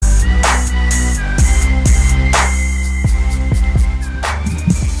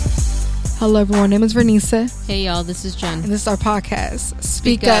Hello, everyone. My name is Vernisa. Hey, y'all. This is Jen. And this is our podcast,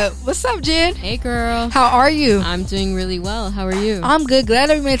 Speak Up. What's up, Jen? Hey, girl. How are you? I'm doing really well. How are you? I'm good. Glad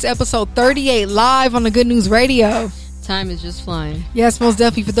that we made it to episode 38 live on the Good News Radio. Time is just flying. Yes, most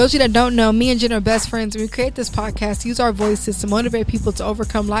definitely. For those of you that don't know, me and Jen are best friends. We create this podcast, use our voices to motivate people to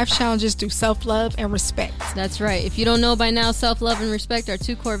overcome life challenges through self-love and respect. That's right. If you don't know by now, self-love and respect are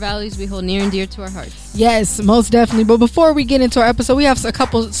two core values we hold near and dear to our hearts. Yes, most definitely. But before we get into our episode, we have a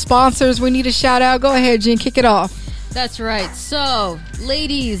couple sponsors we need to shout out. Go ahead, Jen. Kick it off. That's right. So,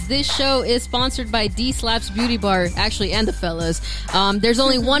 ladies, this show is sponsored by D-Slaps Beauty Bar, actually, and the fellas. There's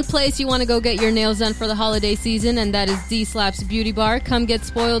only one place you want to go get your nails done for the holiday season, and that is D-Slaps Beauty Bar. Come get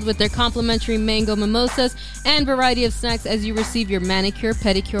spoiled with their complimentary mango mimosas and variety of snacks as you receive your manicure,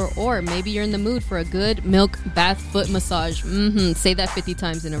 pedicure, or maybe you're in the mood for a good milk bath foot massage. Say that 50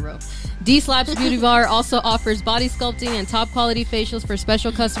 times in a row. D-Slaps Beauty Bar also offers body sculpting and top quality facials for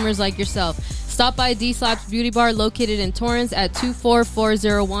special customers like yourself. Stop by D-Slaps Beauty Bar located in Torrance at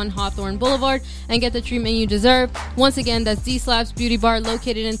 24401 Hawthorne Boulevard and get the treatment you deserve. Once again, that's D-Slaps Beauty Bar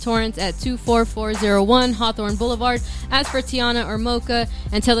located in Torrance at 24401 Hawthorne Boulevard. Ask for Tiana or Mocha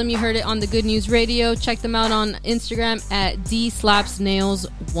and tell them you heard it on the Good News Radio. Check them out on Instagram at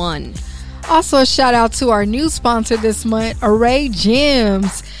DSlapsNails1. Also, a shout out to our new sponsor this month, Array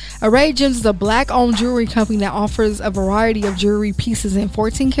Gems. Array Gems is a black-owned jewelry company that offers a variety of jewelry pieces in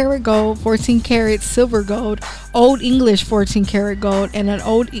 14-karat gold, 14-karat silver gold, Old English 14-karat gold, and an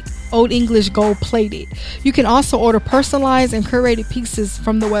Old English gold plated. You can also order personalized and curated pieces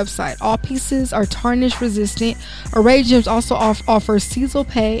from the website. All pieces are tarnish resistant. Array Gems also offers seasonal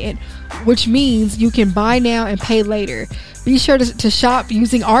pay, which means you can buy now and pay later. Be sure to shop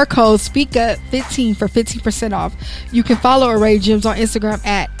using our code SPEAKUP15 for 15% off. You can follow Array Gems on Instagram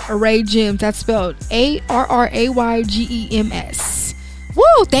at Array Gems. That's spelled ARRAYGEMS.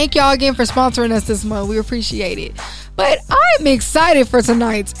 Woo! Thank y'all again for sponsoring us this month. We appreciate it. But I'm excited for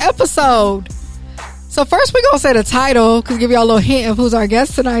tonight's episode. So first we're going to say the title, because give y'all a little hint of who's our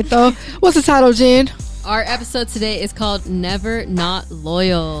guest tonight, though. What's the title, Jen? Our episode today is called Never Not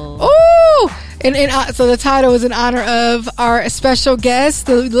Loyal. Ooh! So the title is in honor of our special guests,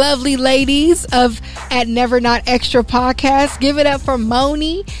 the lovely ladies at Never Not Extra Podcast. Give it up for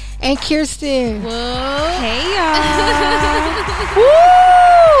Moni and Kirsten. Whoa. Hey, y'all.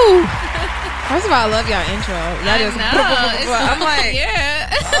 Woo! First of all, I love y'all intro. Y'all just, I'm like, yeah.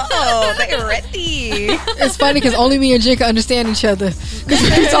 Oh, they ready. It's funny because only me and Jen can understand each other.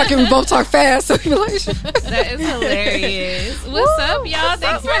 Because we both talk fast. So we're like, that is hilarious. What's up, y'all?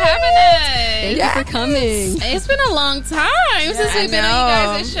 Thanks for having us. Thank you for coming. It's been a long time since we've been on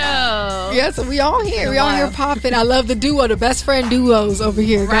you guys' show. Yeah, so we all here. We all here popping. I love the duo, the best friend duos over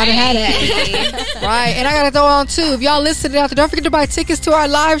here. Right. Gotta have that. Right. And I gotta throw on too. If y'all listening out there, don't forget to buy tickets to our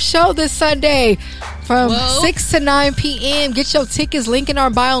live show this Sunday from 6 to 9 p.m. Get your tickets. Link in our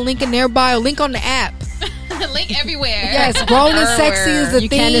bio, link in their bio, link on the app. Link everywhere. Yes, grown and sexy is the you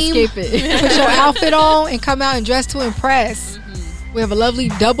theme. Can't escape it. Put your outfit on and come out and dress to impress. We have a lovely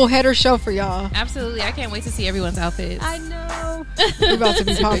double-header show for y'all. Absolutely. I can't wait to see everyone's outfits. I know. We're about to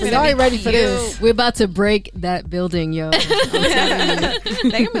be popping. Y'all ain't ready for this. We're about to break that building, yo. They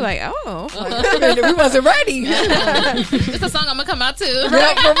can be like, oh. We wasn't ready. It's a song I'm going to come out to.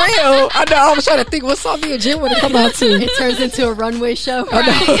 Yeah, for real. I know. I was trying to think what song me and Jim would have come out to. It turns into a runway show. I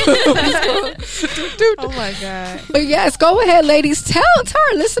know. Oh, my God. But yes, go ahead, ladies. Tell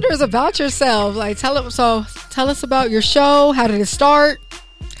our listeners about yourself. Like, tell us about your show. How did it start?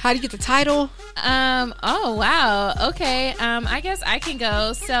 How do you get the title? Oh, wow. Okay. I guess I can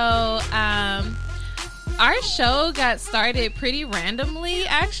go. So, our show got started pretty randomly,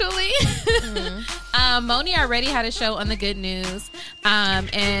 actually. Moni already had a show on the Good News,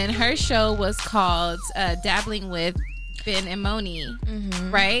 and her show was called Dabbling with Ben and Moni,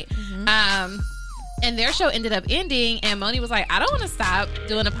 right? And their show ended up ending, and Moni was like, I don't want to stop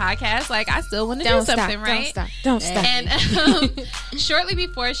doing a podcast. Like, I still want to do something, right? Don't stop. And shortly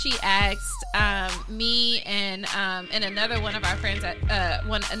before she asked me and another one of our friends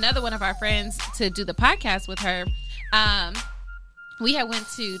to do the podcast with her, we had went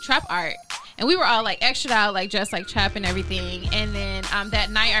to Trap Art. And we were all like extra out, like dressed like Trap and everything. And then that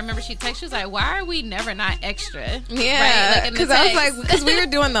night, I remember she texted. She was like, "Why are we never not extra?" Yeah, because I was like, because we were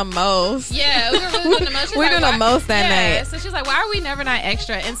doing the most. Yeah, we were really doing the most. We were doing the most that night. So she's like, "Why are we never not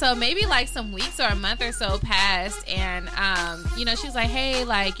extra?" And so maybe like some weeks or a month or so passed, and she was like, "Hey,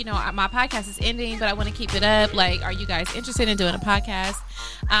 like my podcast is ending, but I want to keep it up. Like, are you guys interested in doing a podcast?"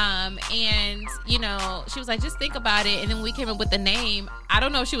 And she was like, "Just think about it." And then we came up with the name. I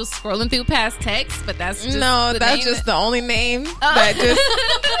don't know if she was scrolling through past text, but that's just the only name that just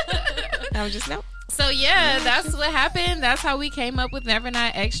I was just no. So yeah, that's what happened. That's how we came up with Never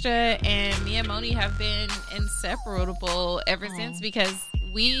Not Extra, and me and Moni have been inseparable ever since, because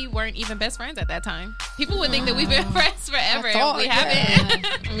we weren't even best friends at that time. People would think that we've been friends forever, and we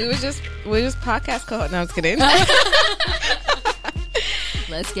haven't. we just podcast co-hosts. No, I'm just kidding.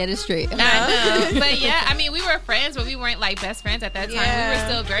 Let's get it straight. I know. But yeah, I mean, we were friends, but we weren't like best friends at that time. Yeah. We were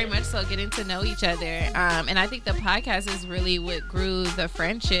still very much so getting to know each other. And I think the podcast is really what grew the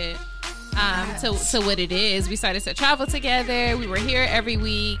friendship to what it is. We started to travel together. We were here every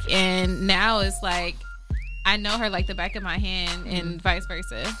week, and now it's like I know her like the back of my hand, and vice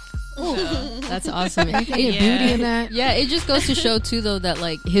versa. So. That's awesome. Beauty in that. Yeah, it just goes to show too, though, that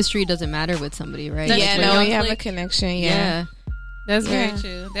like history doesn't matter with somebody, right? Yeah, Like, no, when we y'all have a click- connection. Yeah. That's very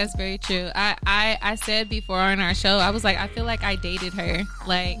true. That's very true. I said before on our show, I was like, I feel like I dated her.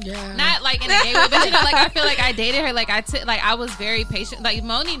 Like, not like in a gay way, but you know, like I feel like I dated her. Like I was very patient. Like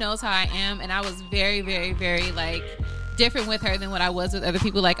Moni knows how I am, and I was very, very, very like different with her than what I was with other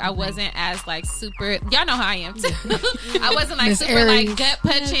people. Like I wasn't as like super. Y'all know how I am too. I wasn't like super Aries. like gut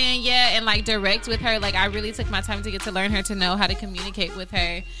punching, and like direct with her. Like I really took my time to get to learn her, to know how to communicate with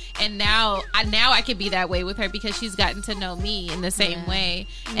her. And now I can be that way with her because she's gotten to know me in the same way.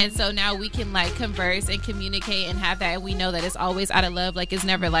 And so now we can like converse and communicate and have that. And we know that it's always out of love. Like it's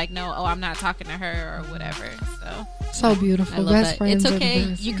never like, no, I'm not talking to her or whatever. So beautiful. I love Best that. friends. It's are the okay.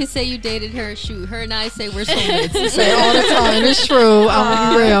 best. You could say you dated her. Shoot, her and I say we're soulmates. Say it all the time. It's true.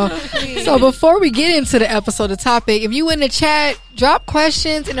 I'm gonna be real. So before we get into the episode, the topic, if you in the chat, drop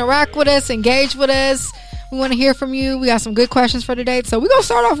questions, interact with us, engage with us. We want to hear from you. We got some good questions for today. So we're gonna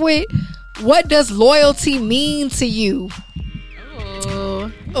start off with, what does loyalty mean to you?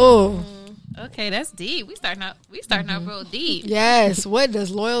 Oh. Okay, that's deep. We starting out real deep. Yes. What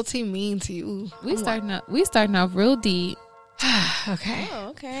does loyalty mean to you? We starting off real deep. Okay. Oh,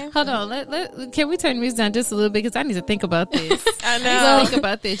 okay. Hold on. Can we turn this down just a little bit, because I need to think about this. I I need know. to think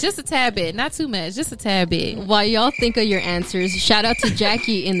about this just a tad bit, not too much, just a tad bit. While y'all think of your answers, shout out to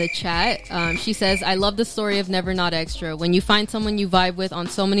Jackie in the chat. She says, I love the story of Never Not Extra. When you find someone you vibe with on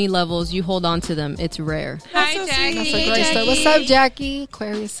so many levels, you hold on to them. It's rare. Hi, so Jackie. sweet. That's a great story. What's up, Jackie?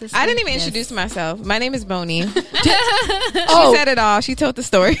 Aquarius sister. I didn't even introduce myself. My name is Moni. She Oh, said it all. She told the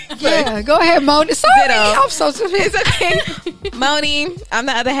story. yeah. Go ahead, Moni. Sorry, Ditto. I'm so It's okay. Moni, I'm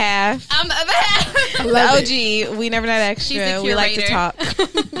the other half. I'm the other half. I The love it. OG. We never not She's extra. the We like to curator.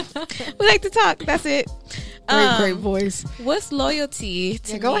 talk. We like to talk. That's it. Great voice. What's loyalty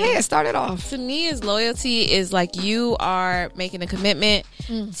to Yeah, go me? ahead. Start it off. To me, is loyalty is like you are making a commitment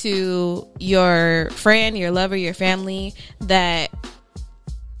to your friend, your lover, your family, that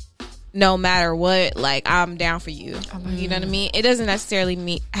no matter what, like, I'm down for you. You know what I mean? It doesn't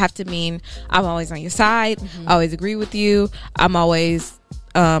necessarily have to mean I'm always on your side. I always agree with you. I'm always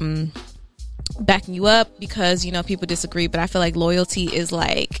backing you up, because, you know, people disagree. But I feel like loyalty is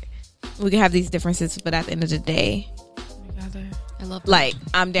like, we can have these differences, but at the end of the day, I love that. like,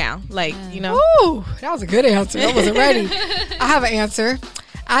 I'm down. Like, you know? Ooh, that was a good answer. I wasn't ready. I have an answer.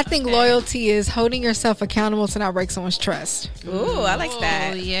 I think loyalty is holding yourself accountable to not break someone's trust. Ooh, I like that. Oh,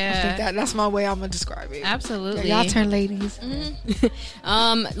 I think yeah. that's my way I'm gonna describe it. Absolutely. Yeah, y'all turn, ladies.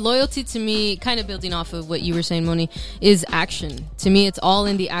 Loyalty to me, kind of building off of what you were saying, Moni, is action. To me, it's all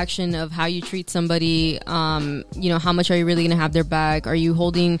in the action of how you treat somebody. You know, how much are you really going to have their back? Are you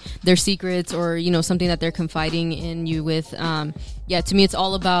holding their secrets, or, you know, something that they're confiding in you with? Yeah, to me, it's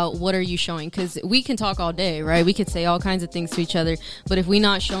all about what are you showing? Because we can talk all day, right? We could say all kinds of things to each other, but if we're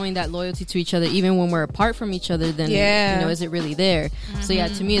not showing that loyalty to each other, even when we're apart from each other, then, Yeah. you know, is it really there? So yeah,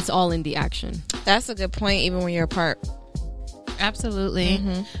 to me, it's all in the action. That's a good point, even when you're apart. Absolutely.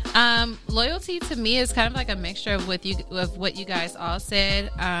 Loyalty to me is kind of like a mixture of what you guys all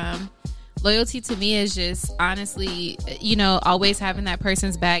said. Loyalty to me is just honestly, you know, always having that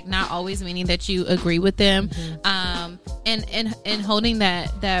person's back, not always meaning that you agree with them, and holding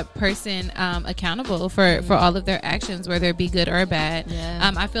that person accountable for all of their actions, whether it be good or bad.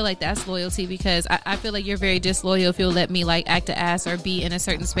 Yeah. I feel like that's loyalty, because I feel like you're very disloyal if you'll let me like act an ass or be in a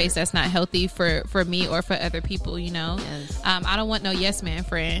certain space that's not healthy for me or for other people, you know. Yes. I don't want no yes man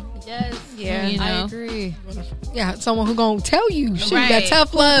friend. Yes. Yeah. You know? I agree. Yeah, someone who gonna tell you, shit, Right. that tough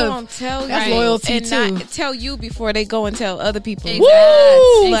Who love. gonna tell That's you loyalty and too. not tell you before they go and tell other people. Exactly.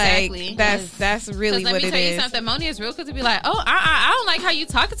 Woo! Exactly. Like that's really Let what me it tell you is. something. Moni is real, because to be like, oh, I don't like how you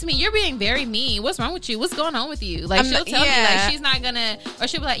talking to me. You're being very mean. What's wrong with you? What's going on with you? Like, I'm she'll not- tell me, yeah. like, she's not gonna, or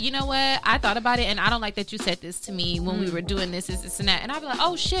she'll be like, you know what? I thought about it, and I don't like that you said this to me when we were doing this, and that. And I'll be like,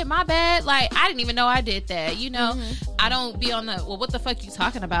 oh shit, my bad. Like, I didn't even know I did that. You know, I don't be on the, well, what the fuck you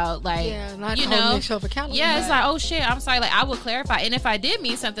talking about? Like, Yeah, not you holding know, yourself accountable. yeah, it's like, oh shit, I'm sorry. Like, I will clarify, and if I did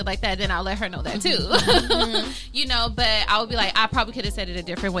mean something like that, then I I'll let her know that too. You know, but I would be like, I probably could have said it a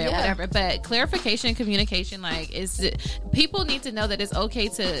different way or whatever. But clarification, communication, like, people need to know that it's okay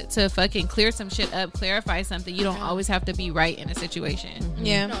to fucking clear some shit up, clarify something. You don't always have to be right in a situation.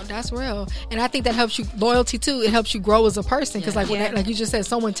 Yeah, no, that's real. And I think that helps you, loyalty too. It helps you grow as a person, because like like you just said,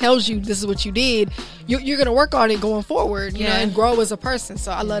 someone tells you this is what you did, you're gonna work on it going forward, you know, and grow as a person.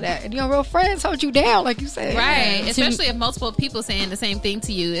 So I love that. And your real friends hold you down, like you said, right? Especially if multiple people saying the same thing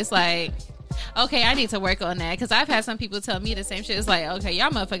to you, it's like, okay, I need to work on that, because I've had some people tell me the same shit. It's like, okay, y'all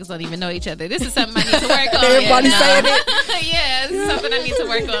motherfuckers don't even know each other. This is something I need to work on. Everybody saying it. Yeah, this is something I need to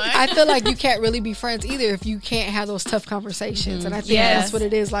work on. I feel like you can't really be friends either if you can't have those tough conversations. And I think that's what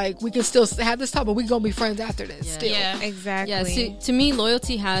it is. Like, we can still have this talk, but we're gonna be friends after this. Still, exactly. Yeah, to me,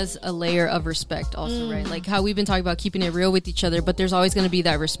 loyalty has a layer of respect also, right? Like how we've been talking about keeping it real with each other, but there's always going to be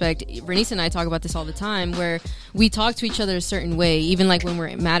that respect. Bernice and I talk about this all the time, where we talk to each other a certain way, even like when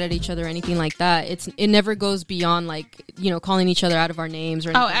we're mad at each other or anything like that. It never goes beyond, like, you know, calling each other out of our names or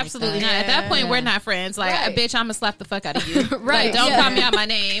anything. Oh, absolutely like not. At that point, we're not friends. Like, bitch, I'm gonna slap the fuck out of you. Like, don't call me out my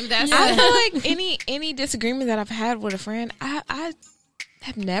name. That's I feel like any disagreement that I've had with a friend, I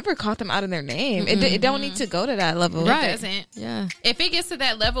have never called them out of their name. It don't need to go to that level. Right. It doesn't. Yeah. If it gets to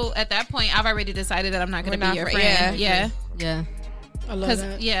that level, at that point, I've already decided that I'm not going to be your friend. Yeah. I love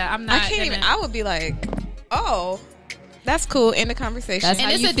that. Yeah, I'm not. I can't even. I would be like, oh, that's cool. End the conversation.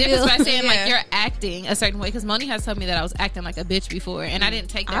 And it's a difference by saying like you're acting a certain way. Because Moni has told me that I was acting like a bitch before, and I didn't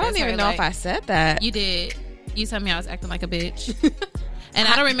take that. I don't even know if I said that. You did. You told me I was acting like a bitch. And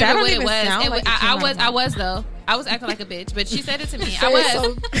I don't remember what it was. I was though. I was acting like a bitch, but she said it to me. I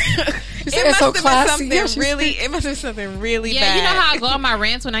was. It must have been something really. It must have been something really bad. You know how I go on my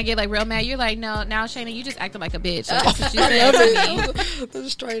rants when I get like real mad. You're like, no, now Shayna, you just acting like a bitch. Like, that's what you said to me.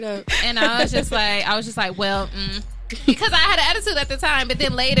 Straight up. And I was just like, well, because I had an attitude at the time, but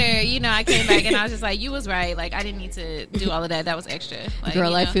then later, you know, I came back and I was just like, you was right. Like, I didn't need to do all of that. That was extra. Like,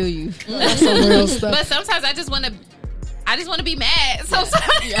 girl, I feel you. That's some real stuff. But sometimes I just want to be mad. So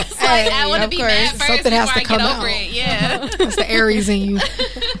it's like, I want to be mad first something before has to I come get out. over it. Yeah. That's the Aries in you.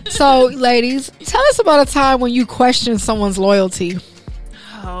 So, ladies, tell us about a time when you questioned someone's loyalty.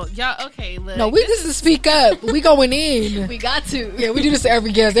 Oh, y'all, okay, look. No, we just speak up. We going in. We got to. Yeah, we do this to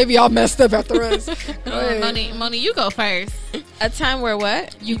every guest. They be all messed up after us. Moni, you go first. A time where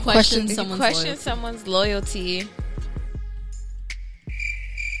what? You question someone's loyalty.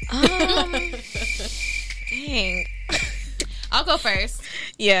 Dang. I'll go first.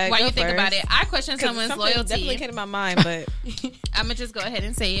 Yeah, while you think about it, I question someone's loyalty. Definitely came to my mind, but I'm gonna just go ahead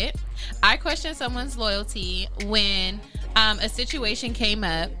and say it. I question someone's loyalty when a situation came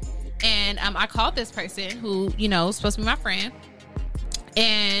up, and I called this person who, you know, was supposed to be my friend,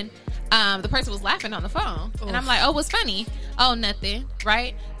 and the person was laughing on the phone. Oof. And I'm like, oh, what's funny? Oh, nothing,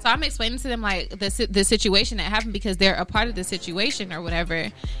 right? So I'm explaining to them like the situation that happened, because they're a part of the situation or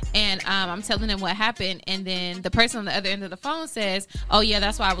whatever. And I'm telling them what happened, and then the person on the other end of the phone says, oh yeah,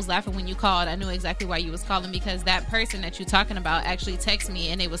 that's why I was laughing when you called. I knew exactly why you was calling, because that person that you're talking about actually texted me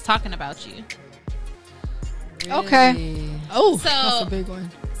and they was talking about you. Really? Okay. Oh, so, that's a big one.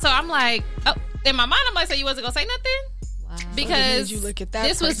 So I'm like, oh, in my mind I'm like, so you wasn't gonna say nothing? Because so you look at that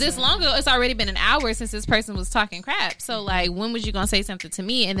this was this long ago. It's already been an hour since this person was talking crap. So like, when was you gonna say something to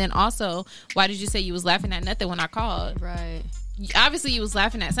me? And then also, why did you say you was laughing at nothing when I called? Right. Obviously you was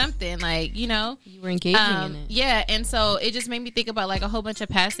laughing at something, like, you know, you were engaging in it. Yeah. And so it just made me think about like a whole bunch of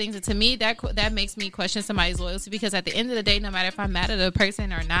past things. And to me, that makes me question somebody's loyalty, because at the end of the day, no matter if I'm mad at a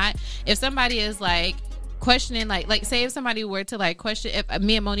person or not, if somebody is like questioning, like say if somebody were to like question, if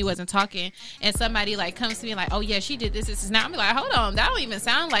me and Moni wasn't talking and somebody like comes to me like, oh yeah, she did this is now, I'm like, hold on, that don't even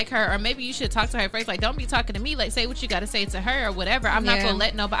sound like her, or maybe you should talk to her first. Like, don't be talking to me, like say what you got to say to her or whatever. I'm not gonna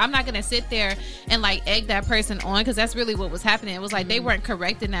let nobody, I'm not gonna sit there and like egg that person on, because that's really what was happening. It was like they weren't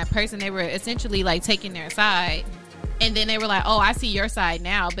correcting that person, they were essentially like taking their side. And then they were like, oh, I see your side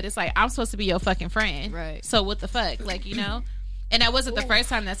now, but it's like, I'm supposed to be your fucking friend, right? So what the fuck, like, you know. And that wasn't the first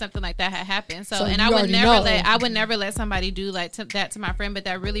time that something like that had happened. So and I would never let somebody do like that to my friend. But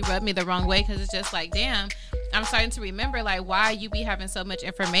that really rubbed me the wrong way, because it's just like, damn, I'm starting to remember like why you be having so much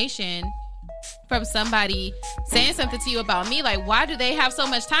information from somebody saying something to you about me. Like, why do they have so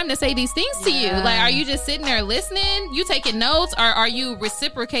much time to say these things to you? Like, are you just sitting there listening? You taking notes, or are you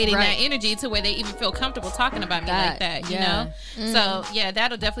reciprocating that energy to where they even feel comfortable talking about me like that? You know? So yeah,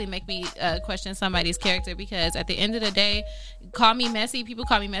 that'll definitely make me question somebody's character, because at the end of the day, call me messy. People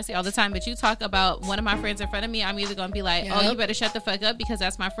call me messy all the time, but you talk about one of my friends in front of me, I'm either gonna be like, oh, you better shut the fuck up because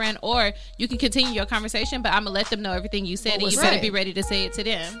that's my friend, or you can continue your conversation, but I'm gonna let them know everything you said, and you better be ready to say it to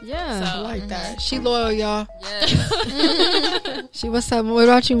them. I like that. She loyal, y'all. Yeah. She, what's up? What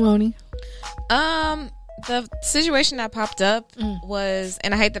about you, Moni? The situation that popped up was,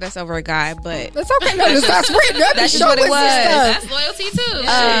 and I hate that it's over a guy, but That's okay. No, that's written. that's just what it was. That's loyalty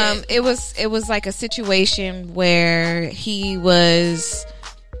too. It was like a situation where it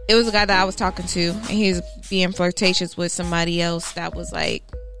was a guy that I was talking to, and he was being flirtatious with somebody else that was like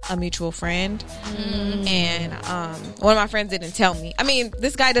a mutual friend. And one of my friends didn't tell me. I mean,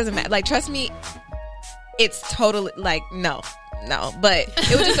 this guy doesn't matter. Like, trust me, it's totally like no, but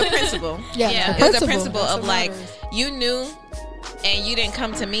it was just a principle. Yeah. It was a principle of like, you knew and you didn't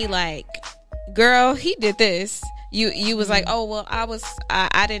come to me like, girl, he did this. You was like, oh well,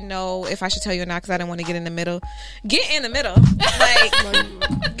 I didn't know if I should tell you or not because I didn't want to get in the middle. Get in the middle, like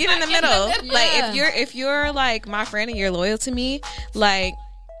get in the middle. Like if you're like my friend and you're loyal to me, like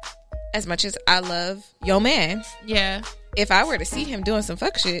as much as I love your man, yeah. If I were to see him doing some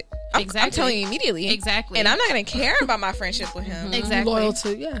fuck shit, I'm telling you immediately. Exactly. And I'm not going to care about my friendship with him. Exactly. Loyal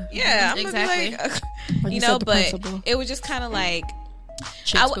to, yeah. Yeah. I'm Exactly. going to be Like like, you know, said, the but principle. it was just kind of like,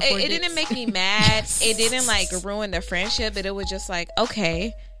 Chicks before it dicks. didn't make me mad. It didn't like ruin the friendship, but it was just like,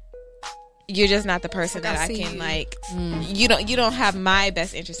 okay, you're just not the person Like, that I see can you. like, you don't have my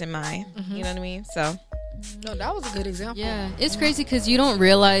best interest in mind. You know what I mean? So No, that was a good example. Yeah, it's crazy because you don't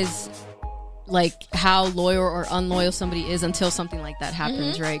realize like how loyal or unloyal somebody is until something like that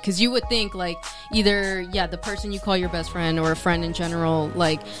happens, right? Because you would think like either the person you call your best friend or a friend in general,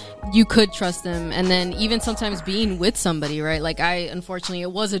 like you could trust them, and then even sometimes being with somebody, right? Like unfortunately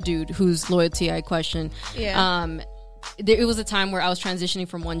it was a dude whose loyalty I questioned. It was a time where I was transitioning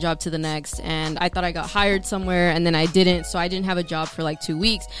from one job to the next, and I thought I got hired somewhere, and then I didn't, so I didn't have a job for like 2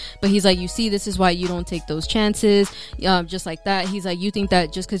 weeks. But he's like, you see, this is why you don't take those chances, just like that. He's like, you think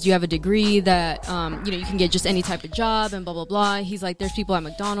that just because you have a degree that you can get just any type of job and blah blah blah. He's like, there's people at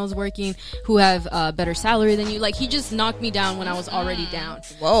McDonald's working who have better salary than you. Like, he just knocked me down when I was already down.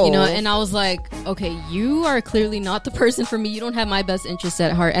 Whoa. And I was like, okay, you are clearly not the person for me. You don't have my best interests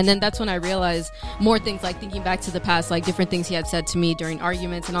at heart. And then that's when I realized more things, like thinking back to the past, like different things he had said to me during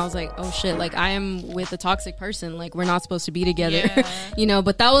arguments, and I was like, oh shit, like I am with a toxic person, like we're not supposed to be together.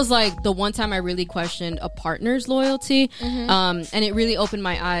 But that was like the one time I really questioned a partner's loyalty. And it really opened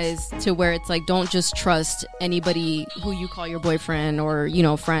my eyes to where it's like, don't just trust anybody who you call your boyfriend or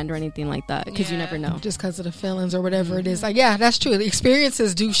friend or anything like that, because you never know. Just because of the feelings or whatever it is. Like, yeah, that's true. The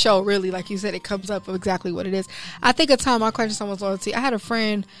experiences do show, really, like you said, it comes up of exactly what it is. I think a time I questioned someone's loyalty, I had a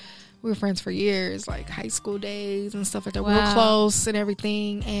friend, we were friends for years, like high school days and stuff like that. We were close and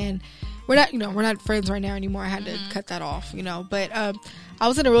everything, and we're not friends right now anymore. I had to cut that off, but I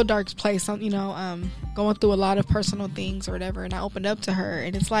was in a real dark place, going through a lot of personal things or whatever, and I opened up to her,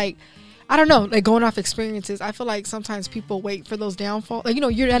 and it's like, I don't know, like going off experiences, I feel like sometimes people wait for those downfalls. Like,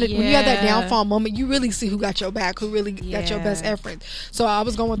 when you have that downfall moment, you really see who got your back, who really got your best effort. So I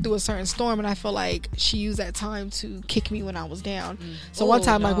was going through a certain storm, and I feel like she used that time to kick me when I was down. So one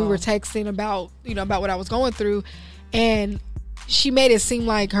time, like, we were texting about what I was going through, and she made it seem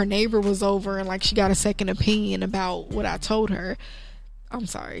like her neighbor was over and like she got a second opinion about what I told her. I'm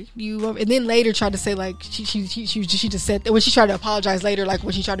sorry, and then later tried to say like she just said when she tried to apologize later, like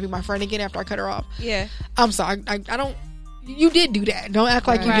when she tried to be my friend again after I cut her off. Yeah, I'm sorry. I don't. You did do that. Don't act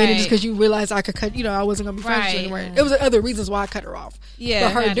like you did it just because you realized I could cut. I wasn't gonna be friends with you anymore. It was other reasons why I cut her off.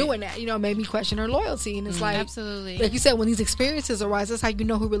 Yeah, but her doing that, made me question her loyalty. And it's like, absolutely, like you said, when these experiences arise, that's how you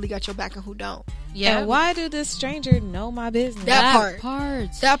know who really got your back and who don't. Yeah. And why do this stranger know my business? That part.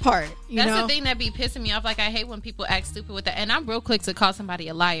 That's the thing that be pissing me off. Like, I hate when people act stupid with that. And I'm real quick to call somebody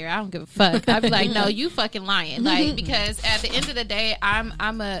a liar. I don't give a fuck. I'd be like, no, you fucking lying. Like, because at the end of the day,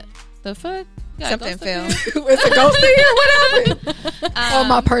 I'm a the fuck. Something fell. It's a ghost in here. What happened?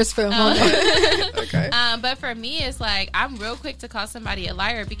 My purse fell. Okay. But for me, it's like I'm real quick to call somebody a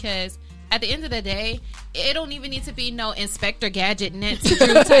liar because at the end of the day, it don't even need to be no Inspector Gadget Nancy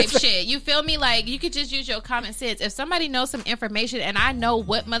Drew type shit. You feel me? Like, you could just use your common sense. If somebody knows some information and I know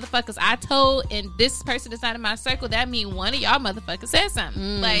what motherfuckers I told and this person is not in my circle, that means one of y'all motherfuckers said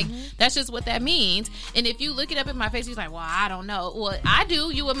something. Like, that's just what that means. And if you look it up in my face, you're like, well, I don't know. Well, I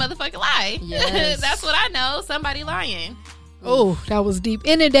do. You a motherfucker lie. Yes. That's what I know. Somebody lying. Oh, that was deep.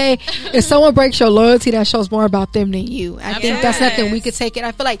 In the day, if someone breaks your loyalty, that shows more about them than you. I think that's nothing we could take it.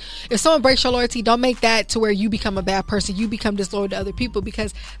 I feel like if someone breaks your loyalty, don't make that to where you become a bad person. You become disloyal to other people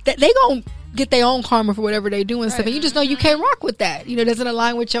because they gonna get their own karma for whatever they do and stuff. And you just know you can't rock with that. It doesn't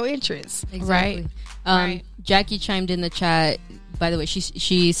align with your interests. Exactly. Right. Jackie chimed in the chat. By the way,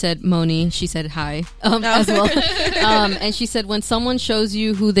 she said Moni. She said hi as well. And she said, when someone shows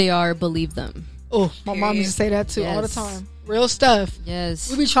you who they are, believe them. Oh, my mom used to say that too all the time. Real stuff. Yes.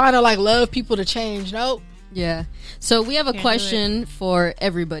 We be trying to like love people to change. Nope. Yeah. So we have a question for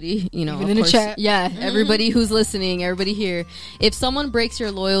everybody, you know, even in the chat. Yeah, everybody who's listening, everybody here. If someone breaks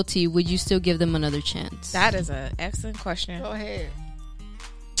your loyalty, would you still give them another chance? That is an excellent question. Go ahead.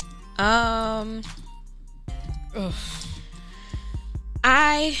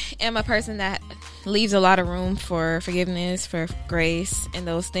 I am a person that leaves a lot of room for forgiveness, for grace, and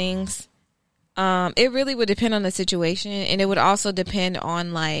those things. It really would depend on the situation, and it would also depend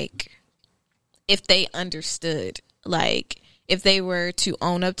on like if they understood, like if they were to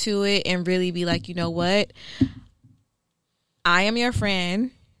own up to it and really be like, you know what, I am your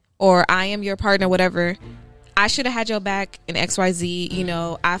friend or I am your partner, whatever. I should have had your back in XYZ. You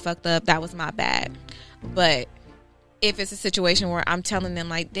know, I fucked up. That was my bad. But if it's a situation where I'm telling them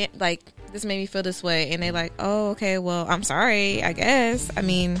like this made me feel this way, and they like, oh, okay, well, I'm sorry, I guess. I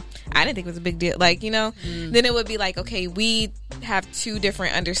mean, I didn't think it was a big deal. Like, you know, then it would be like, okay, we have two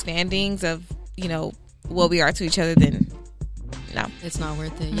different understandings of, you know, what we are to each other. Then no, it's not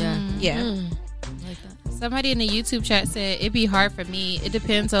worth it. Yeah. Yeah. I like that. Somebody in the YouTube chat said it'd be hard for me. It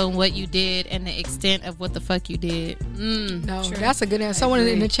depends on what you did and the extent of what the fuck you did. No, that's a good answer. Someone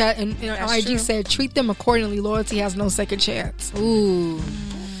in the chat and IG said, treat them accordingly. Loyalty has no second chance. Ooh.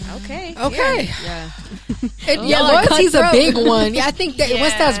 Okay. Yeah. Loyalty's a big one. Yeah, I think that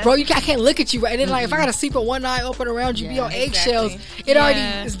once that's bro, I can't look at you. And then like if I got to sleep with one eye open around you, be on eggshells, it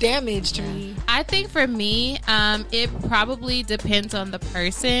already is damaged to me. I think for me, it probably depends on the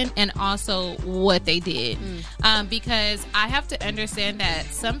person and also what they did. Because I have to understand that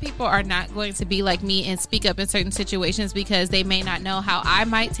some people are not going to be like me and speak up in certain situations because they may not know how I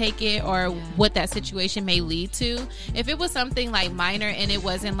might take it or what that situation may lead to. If it was something like minor and it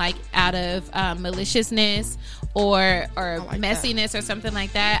wasn't like out of maliciousness or messiness or something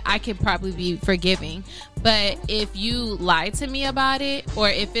like that, I could probably be forgiving. But if you lie to me about it, or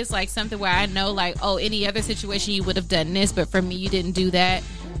if it's like something where I know like, oh, any other situation you would have done this, but for me you didn't do that,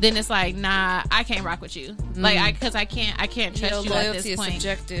 then it's like, nah, I can't rock with you. Like, because I can't trust you at this point. Loyalty is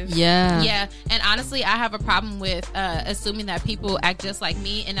subjective. Yeah. And honestly, I have a problem with assuming that people act just like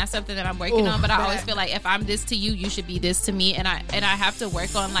me, and that's something that I'm working on. But I always feel like if I'm this to you, you should be this to me, and I have to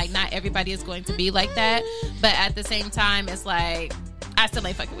work on like not everybody is going to be like that. But at the same time, it's like, I still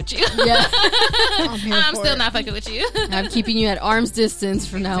ain't fucking with you. Yeah. I'm still not fucking with you. I'm keeping you at arm's distance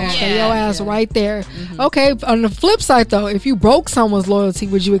from now on. Stay your ass right there. Okay, on the flip side though, if you broke someone's loyalty,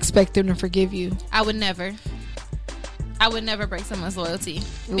 would you expect them to forgive you? I would never break someone's loyalty.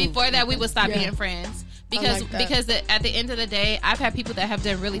 Before that, we would stop being friends. Because at the end of the day, I've had people that have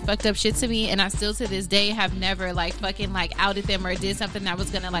done really fucked up shit to me, and I still to this day have never like fucking like outed them or did something that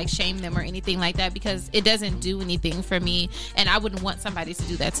was gonna like shame them or anything like that, because it doesn't do anything for me, and I wouldn't want somebody to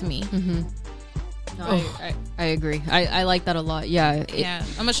do that to me. No, I agree. I like that a lot. Yeah.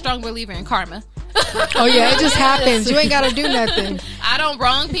 I'm a strong believer in karma. It just happens. You ain't gotta do nothing. I don't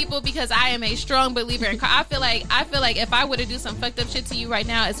wrong people because I am a strong believer in karma. I feel like if I were to do some fucked up shit to you right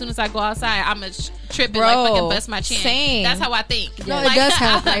now, as soon as I go outside, I'm gonna trip and like fucking bust my chin. Same. That's how I think. No, it does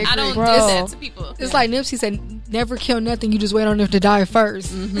happen. I don't do that to people. It's like Nipsey said, never kill nothing. You just wait on them to die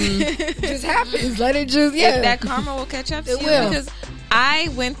first. It just happens. Let it just that karma will catch up to you. Will. Because I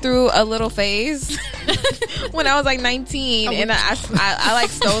went through a little phase when I was like 19, and I like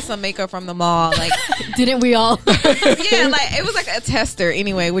stole some makeup from the mall. Like, didn't we all? Yeah, like it was like a tester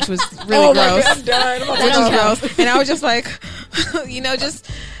anyway, which was really gross. I'm done. Which was gross. And I was just like, you know, just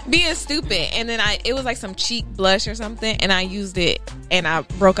being stupid. And then it was like some cheek blush or something, and I used it and I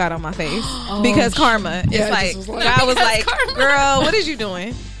broke out on my face because karma. It's like God was like, girl, what is you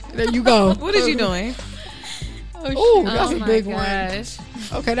doing? There you go. What is you doing? Oh, that's a big one.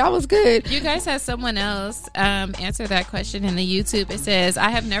 Okay, that was good. You guys had someone else answer that question in the YouTube. It says, I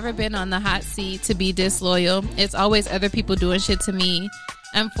have never been on the hot seat to be disloyal. It's always other people doing shit to me.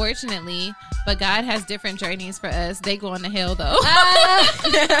 Unfortunately, but God has different journeys for us. They going to hell though.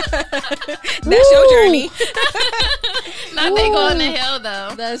 That's your journey. Not they going to hell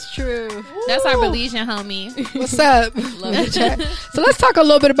though. That's true. That's our Belizean homie. What's up? Love the chat. So let's talk a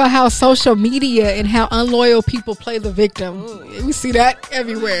little bit about how social media and how unloyal people play the victim. We see that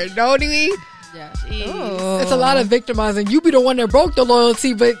everywhere, don't we? Yeah. It's a lot of victimizing. You be the one that broke the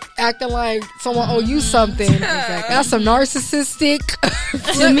loyalty, but acting like someone owe you something. That's some narcissistic.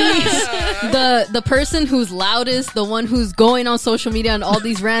 To me, the person who's loudest, the one who's going on social media and all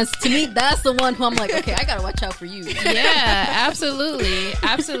these rants, to me, that's the one who I'm like, okay, I gotta watch out for you. Yeah, absolutely.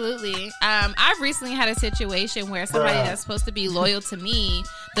 I've recently had a situation where somebody that's supposed to be loyal to me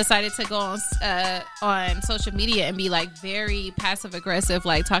decided to go on social media and be like very passive aggressive,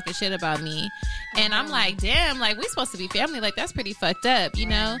 like talking shit about me. And I'm like, damn, like we supposed to be family. Like that's pretty fucked up, you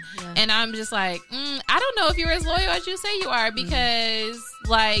know? Yeah. And I'm just like, I don't know if you're as loyal as you say you are, because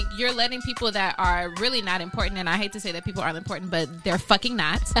like you're letting people that are really not important, and I hate to say that people aren't important, but they're fucking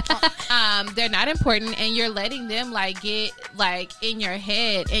not. They're not important, and you're letting them like get like in your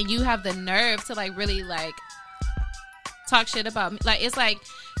head, and you have the nerve to like really like talk shit about me. Like it's like,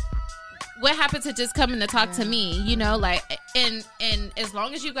 what happened to just coming to talk to me, you know? Like, and as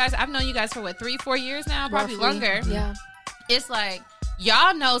long as you guys, I've known you guys for what, 3-4 years now, probably Roughly. longer. Yeah. It's like,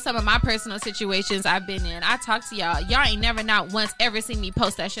 y'all know some of my personal situations I've been in. I talk to y'all. Y'all ain't never not once ever seen me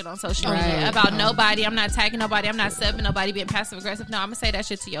post that shit on social media Right. about nobody. I'm not tagging nobody. I'm not subbing nobody, being passive aggressive. No, I'm gonna say that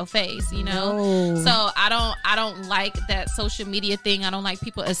shit to your face, you know? So I don't like that social media thing. I don't like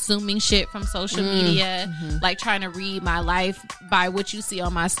people assuming shit from social media, like trying to read my life by what you see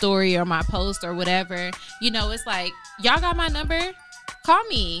on my story or my post or whatever. You know, it's like, y'all got my number? Call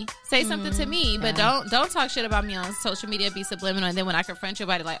me, say something to me, but don't talk shit about me on social media, be subliminal, and then when I confront you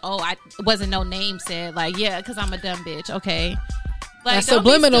about it, like, oh, I wasn't no name said, like, yeah, because I'm a dumb bitch, okay? Like, That don't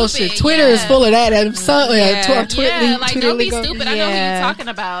be subliminal stupid. shit. Twitter is full of that. And so, Yeah, Twitter, like, don't be lingo. stupid. I know who Yeah. you're talking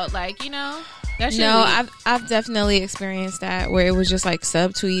about. Like, you know, that shit. No, weak. I've definitely experienced that where it was just like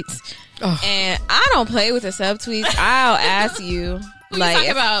subtweets, Oh. and I don't play with the subtweets. I'll ask you, Who like, you talking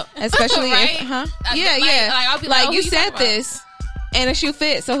if- about? especially Right? if, huh? I- Yeah, like- yeah. like, I'll be like, oh, who you you said talking about? this, and a shoe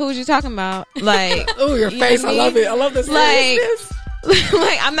fit. So who's you talking about? Like, Oh, your you know face. what I love it. I love this. Like,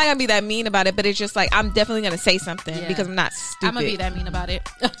 like I'm not gonna be that mean about it, but it's just like I'm definitely gonna say something Yeah. because I'm not stupid. I'm gonna be that mean about it.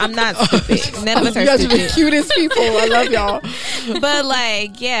 I'm not stupid. None of us you are guys are the stupid. cutest people. I love y'all. But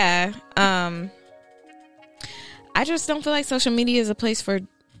like, yeah, I just don't feel like social media is a place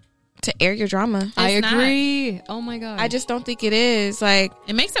to air your drama. I It's not. agree. Oh my god. I just don't think it is. Like,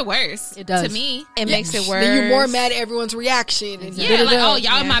 It makes it worse. It does. to me. it makes it worse. Then you're more mad at everyone's reaction. And Yeah, like, oh,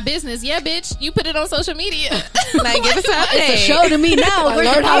 y'all in Yeah. my business. Yeah, bitch, you put it on social media. Like, give us an update. it's a show to me now. I Where's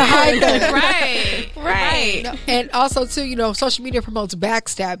learned your how to popcorn? hide that. right, Right. right. And also too, you know, social media promotes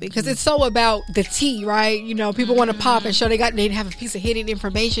backstabbing because it's so about the tea, right? You know, people want to pop and show they have a piece of hidden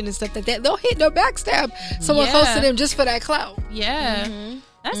information and stuff like that. They'll backstab someone Yeah. close to them just for that clout. Yeah.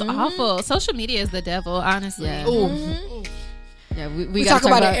 That's awful. Social media is the devil, honestly. Yeah. Ooh. Yeah, we We gotta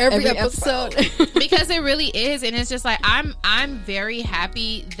talk about it every episode. Because it really is, and it's just like I'm very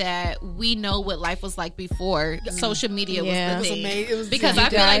happy that we know what life was like before social media Yeah. was It the was thing. amazing. It was Because you I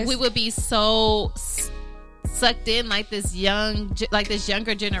feel like guys. we would be so sucked in like this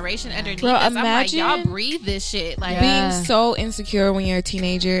younger generation underneath Bro, us. I'm like, imagine y'all breathe this shit. Like, Yeah. being so insecure when you're a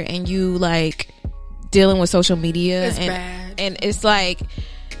teenager and you like dealing with social media It's and bad. and it's like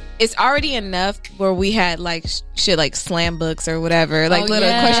it's already enough where we had like shit like slam books or whatever, like Oh, little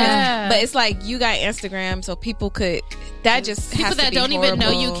yeah. questions, but it's like you got Instagram, so people could that just people has to that be don't even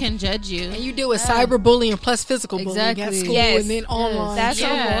know you horrible. can judge you. And you deal with cyberbullying plus physical bullying at Exactly. school Yes. and then online. That's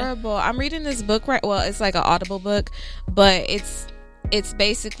Yeah. so horrible. I'm reading this book right. Well, it's like an Audible book, but it's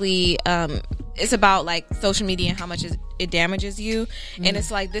basically it's about like social media and how much it damages you, and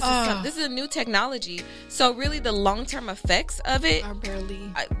it's like this is a new technology. So really, the long term effects of it, I barely.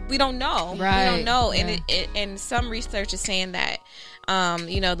 we don't know. Right. We don't know, and Yeah. and some research is saying that.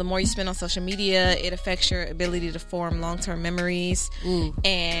 The more you spend on social media, it affects your ability to form long-term memories.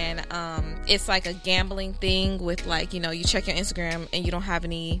 And it's like a gambling thing with like, you check your Instagram and you don't have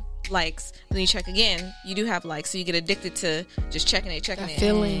any likes, then you check again, you do have likes, so you get addicted to just checking it. That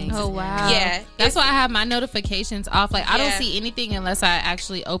feeling. Oh wow. Yeah. That's why I have my notifications off. Like I don't Yeah. see anything unless I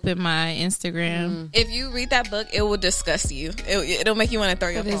actually open my Instagram. If you read that book, it will disgust you. It'll make you want to throw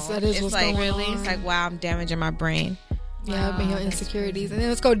your That is- phone. that is It's what's like going really, on. it's like wow, I'm damaging my brain. Yeah, and your insecurities. And then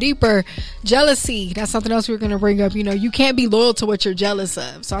let's go deeper. Jealousy. That's something else we are going to bring up. You can't be loyal to what you're jealous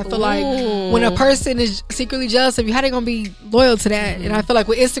of. So I feel like when a person is secretly jealous of you, how they going to be loyal to that? And I feel like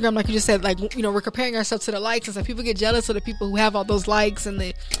with Instagram, like you just said, like, we're comparing ourselves to the likes and stuff. People get jealous of the people who have all those likes and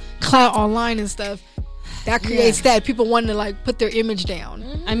the clout online and stuff. That creates that. People wanting to like put their image down.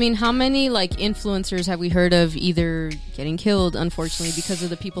 I mean, how many like influencers have we heard of either getting killed, unfortunately, because of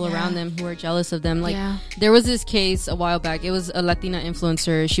the people around them who are jealous of them? Like, Yeah. there was this case a while back. It was a Latina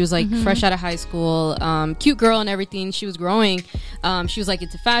influencer. She was like fresh out of high school, cute girl and everything. She was growing, She was like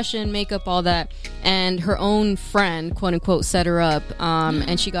into fashion, makeup, all that, and her own friend, quote unquote, set her up,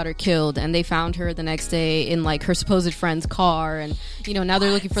 and she got her killed. And they found her the next day in like her supposed friend's car, and now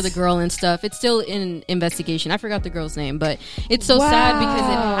they're looking for the girl and stuff. It's still in investigation. I forgot the girl's name, but it's so sad because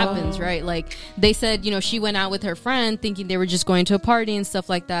it happens, right? Like they said, she went out with her friend thinking they were just going to a party and stuff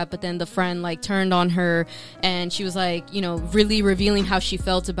like that, but then the friend like turned on her, and she was like, really revealing how she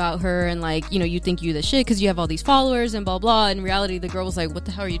felt about her, and like, you think you the shit because you have all these followers and blah blah. In reality, the girl was like, what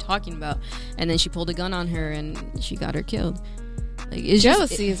the hell are you talking about? And then she pulled a gun on her and she got her killed. Like, it's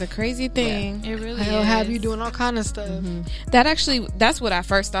jealousy is a crazy thing. It really I'll is. have you doing all kind of stuff. That's what I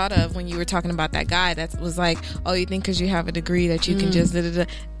first thought of when you were talking about that guy that was like, oh, you think because you have a degree that you can just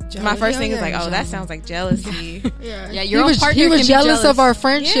my first thing is like, oh, that sounds like jealousy. Yeah, He was jealous of our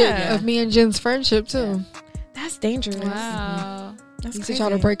friendship, Yeah. of me and Jen's friendship too. That's dangerous. Wow. That's He's crazy.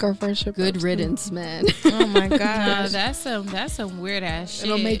 trying to break our friendship. Good up, riddance, man. Oh my No, gosh. that's some weird ass shit.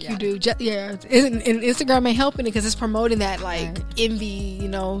 It'll make you do. And Instagram ain't helping it because it's promoting that like envy,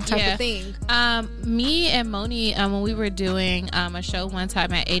 type of thing. Me and Moni, when we were doing a show one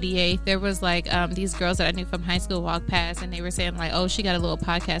time at 88, there was like these girls that I knew from high school walked past, and they were saying like, oh, she got a little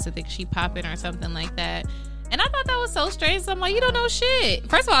podcast, I think she popping or something like that. And I thought that was so strange. So I'm like, you don't know shit.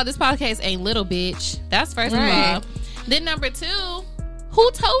 First of all, this podcast ain't little bitch. That's first of all. Then number two, who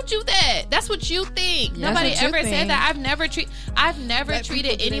told you that? That's what you think. Nobody ever said that. I've never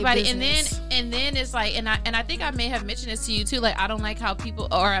treated anybody. And then it's like, and I think I may have mentioned this to you too. Like, I don't like how people,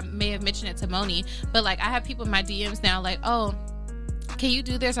 or I may have mentioned it to Moni, but like I have people in my DMs now like, oh, can you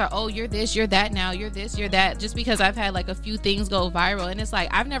do this? Or, oh, you're this, you're that now, you're this, you're that, just because I've had like a few things go viral. And it's like,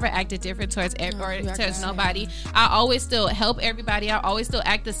 I've never acted different towards nobody. I always still help everybody. I always still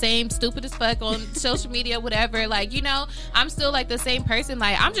act the same, stupid as fuck on social media, whatever. Like, I'm still like the same person.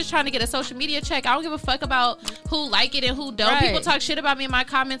 Like, I'm just trying to get a social media check. I don't give a fuck about who like it and who don't. Right. People talk shit about me in my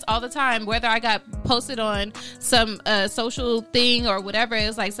comments all the time, whether I got posted on some social thing or whatever.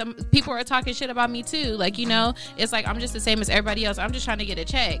 It's like some people are talking shit about me too. Like, it's like I'm just the same as everybody else. I'm just trying to get a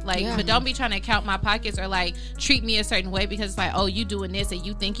check. Like, but don't be trying to count my pockets or like treat me a certain way because it's like, oh, you doing this and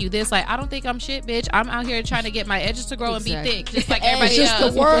you think you this. Like, I don't think I'm shit, bitch. I'm out here trying to get my edges to grow and be thick, just like everybody just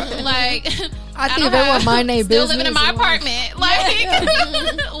else. the word. Like, I think if everyone mind their still business, living in my apartment.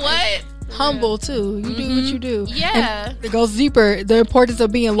 Like, what? humble too. You do what you do. Yeah. And it goes deeper. The importance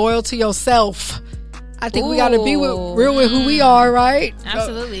of being loyal to yourself. I think we got to be real with who we are, right?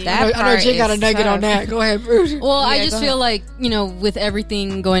 Absolutely. I know Jen got a nugget on that. Go ahead, Bruce. Well, I just feel like, with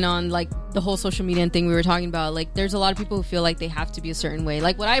everything going on, like the whole social media thing we were talking about, like there's a lot of people who feel like they have to be a certain way.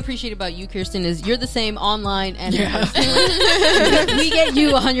 Like what I appreciate about you, Kirsten, is you're the same online and in person. We get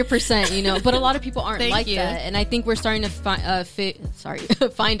you 100%, but a lot of people aren't like that. And I think we're starting to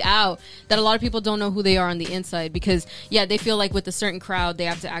find out that a lot of people don't know who they are on the inside because, they feel like with a certain crowd, they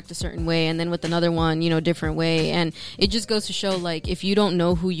have to act a certain way. And then with another one, different way. And it just goes to show, like, if you don't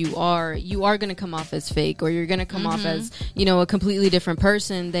know who you are going to come off as fake, or you're going to come off as, a completely different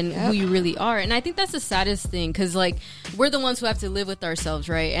person than who you really are. And I think that's the saddest thing because, like, we're the ones who have to live with ourselves,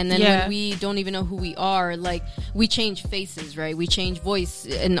 right? And then when we don't even know who we are, like, we change faces, right? We change voice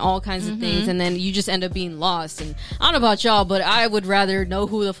and all kinds of things. And then you just end up being lost. And I don't know about y'all, but I would rather know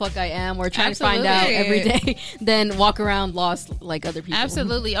who the fuck I am or try to find out every day than walk around lost like other people.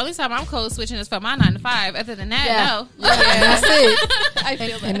 Absolutely. Only time I'm code switching is for my 9 to 5. Other than that, no. That's it. I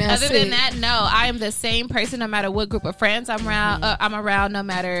feel that. And that's Other than that, no. I am the same person no matter what group of friends I'm around. No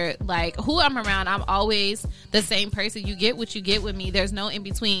matter like who I'm around, I'm always the same person. You get what you get with me. There's no in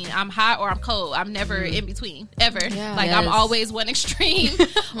between. I'm hot or I'm cold. I'm never in between ever. I'm always one extreme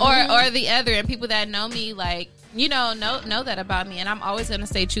or the other. And people that know me, like, know that about me, and I'm always going to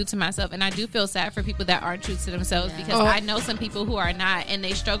stay true to myself. And I do feel sad for people that aren't true to themselves because I know some people who are not, and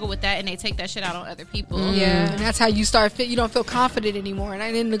they struggle with that, and they take that shit out on other people. And that's how you start. You don't feel confident anymore.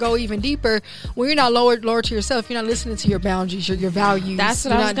 And then to go even deeper, when you're not lower to yourself, you're not listening to your boundaries or your values. That's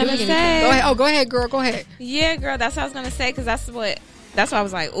what I was gonna say. Go ahead. Go ahead, girl. Go ahead. Yeah, girl. That's what I was gonna say because that's why I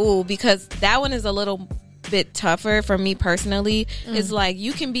was like, ooh, because that one is a little bit tougher for me personally. It's like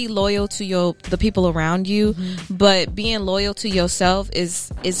you can be loyal to the people around you, but being loyal to yourself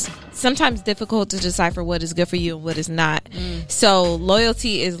is sometimes difficult to decipher what is good for you and what is not. So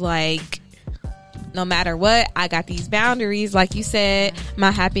loyalty is like, no matter what, I got these boundaries. Like you said,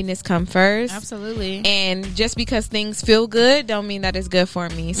 my happiness come first. Absolutely. And just because things feel good don't mean that it's good for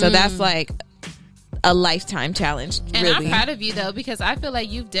me. So that's like a lifetime challenge. And really. I'm proud of you though, because I feel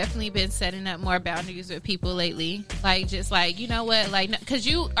like you've definitely been setting up more boundaries with people lately. Like, just like, you know what, like, because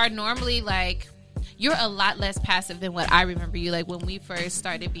you are normally like, you're a lot less passive than what I remember you like when we first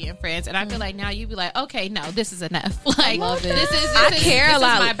started being friends. And I feel like now you'd be like, okay, no, this is enough. Like, I care a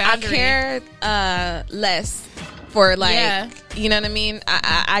lot. I care less for like, you know what I mean?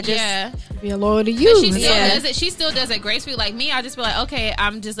 I just be loyal to you. She still does it gracefully. Like me, I just be like, okay,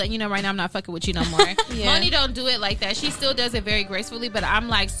 I'm just letting you know right now I'm not fucking with you no more. Moni don't do it like that. She still does it very gracefully, but I'm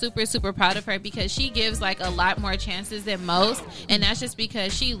like super, super proud of her because she gives like a lot more chances than most, and that's just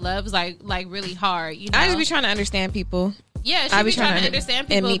because she loves like really hard. You know? I just be trying to understand people. Yeah, she be trying to understand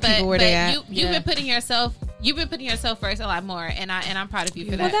people, and meet people where they at. You've been putting yourself first a lot more, and I'm proud of you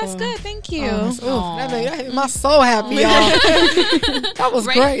for that. Well, that's good. Thank you. That made my soul happy, y'all. That was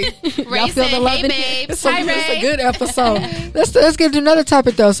great. Y'all feel the love. Hey, babe. It's a good episode. Let's get to another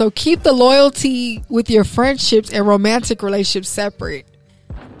topic though. So keep the loyalty with your friendships and romantic relationships separate.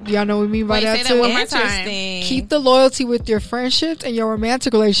 Do y'all know what we mean by that too? One more time. Keep the loyalty with your friendships and your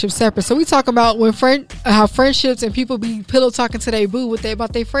romantic relationships separate. So we talk about when how friendships and people be pillow talking to their boo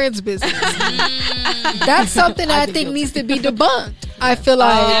about their friends' business. That's something that I think needs to be debunked. I feel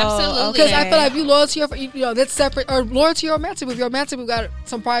like absolutely, because I feel like if you loyal to your that's separate, or loyal to your romantic. If you're romantic, we got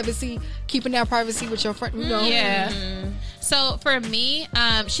some privacy, keeping that privacy with your friend. So for me,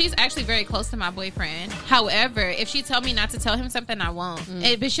 she's actually very close to my boyfriend. However, if she tell me not to tell him something, I won't.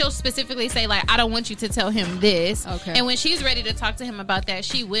 But she'll specifically say like, I don't want you to tell him this. Okay. And when she's ready to talk to him about that,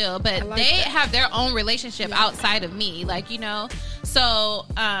 she will. But they have their own relationship outside of me, like, you know. So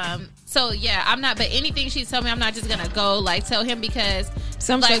yeah, I'm not. But anything she's telling me, I'm not just gonna go like tell him because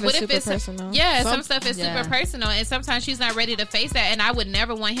some stuff is super personal. Yeah, some stuff is super personal, and sometimes she's not ready to face that. And I would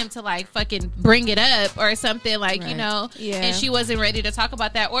never want him to like fucking bring it up or something like you know. Yeah. And she wasn't ready to talk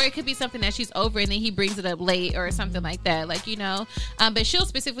about that, or it could be something that she's over, and then he brings it up late or something like that. Like you know, but she'll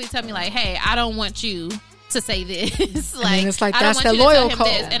specifically tell me like, hey, I don't want you to say this. Like, it's like I that's don't the want you loyal to tell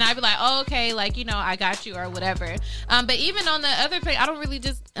him code. this. And I'd be like, oh, okay, like, you know, I got you or whatever. But even on the other thing, I don't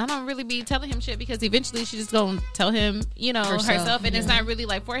really be telling him shit because eventually she's just gonna tell him, you know, herself, and it's not really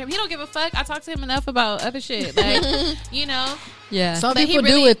like for him. He don't give a fuck. I talk to him enough about other shit, like, you know. Yeah, some people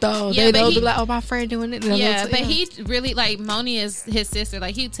do it though. Yeah, they'll be like, "Oh, my friend doing it." But he really like Moni is his sister.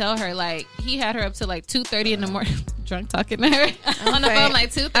 Like he tell her like he had her up to like 2:30 in the morning, drunk talking to her on the phone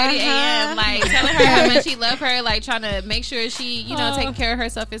like 2:30 a.m. Like telling her how much he love her, like trying to make sure she you know taking care of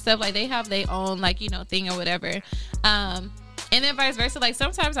herself and stuff. Like they have their own like you know thing or whatever. And then vice versa. Like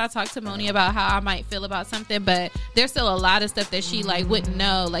sometimes I talk to Moni about how I might feel about something, but there's still a lot of stuff that she like wouldn't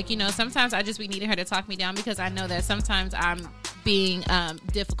know. Like, you know, sometimes I just be needing her to talk me down because I know that sometimes I'm being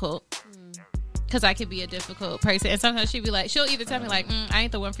difficult. Because I could be a difficult person. And sometimes she'll either tell me like, I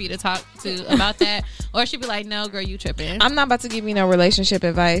ain't the one for you to talk to about that. Or she'll be like, no, girl, you tripping. I'm not about to give you no relationship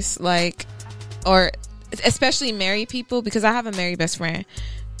advice. Like, or especially married people, because I have a married best friend.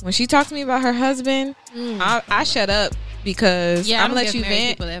 When she talks to me about her husband, I shut up because I'm gonna let you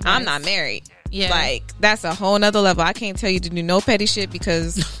vent. I'm not married. Yeah, like that's a whole nother level. I can't tell you to do no petty shit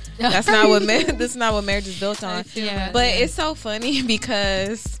because that's not what this is not what marriage is built on. But it's so funny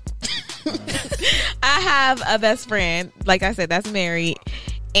because I have a best friend, like I said, that's married.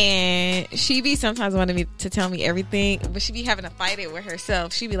 And she be sometimes wanting me to tell me everything, but she be having to fight it with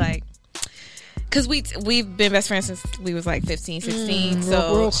herself. She be like, because we've been best friends since we was like 15, 16.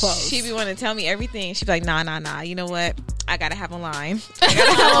 So real close. She be wanting to tell me everything. She be like, nah. You know what? I gotta have a line. I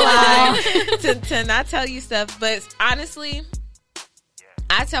gotta have a line to not tell you stuff. But honestly,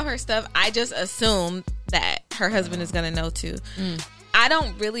 I tell her stuff. I just assume that her husband is gonna know too. I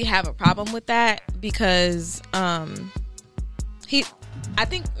don't really have a problem with that because I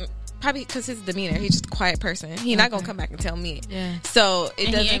think probably because his demeanor, he's just a quiet person. He's not gonna come back and tell me. Yeah. So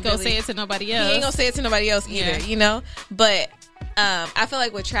he ain't gonna say it to nobody else. He ain't gonna say it to nobody else either. You know. But I feel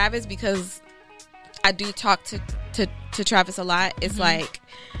like with Travis, because I do talk to Travis a lot. It's like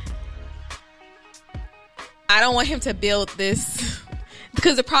I don't want him to build this.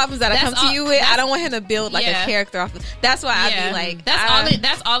 Because the problems that I come to you with, I don't want him to build like a character off of. That's why I be like,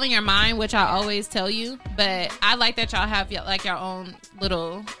 that's all in your mind, which I always tell you. But I like that y'all have like your own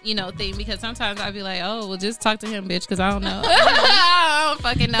little, you know, thing. Because sometimes I be like, oh, well, just talk to him, bitch, because I don't know. I don't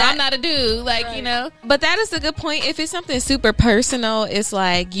fucking know. I'm not a dude, like you know. But that is a good point. If it's something super personal, it's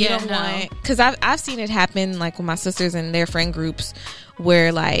like you don't want. Because I've seen it happen like with my sisters and their friend groups,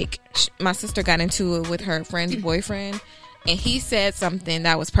 where like my sister got into it with her friend's boyfriend. And he said something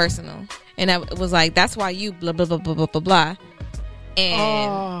that was personal. And I was like, that's why you blah, blah, blah, blah, blah, blah, blah.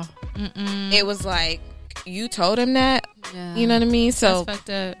 And it was like, you told him that? Yeah. You know what I mean? So that's fucked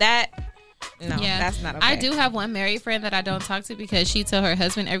up. That's not okay. I do have one married friend that I don't talk to because she tell her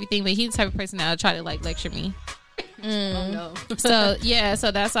husband everything. But he's the type of person that'll try to like lecture me. Oh no. So yeah,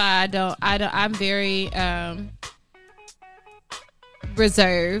 so that's why I'm very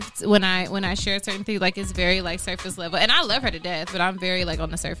reserved when I share certain things. Like, it's very like surface level, and I love her to death, but I'm very like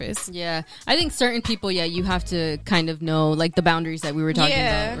on the surface. Yeah, I think certain people, you have to kind of know like the boundaries that we were talking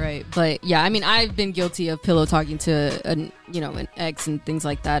about, right? But yeah, I mean, I've been guilty of pillow talking to an ex and things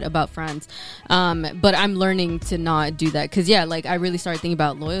like that about friends, but I'm learning to not do that, because like I really started thinking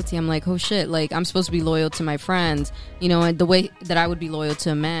about loyalty. I'm like, oh shit, like I'm supposed to be loyal to my friends, and the way that I would be loyal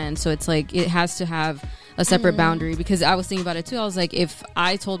to a man. So it's like it has to have a separate boundary, because I was thinking about it too. I was like, if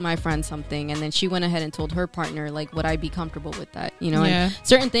I told my friend something and then she went ahead and told her partner, like, would I be comfortable with that? And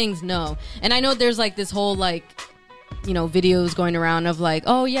certain things, no. And I know there's like this whole like, videos going around of like,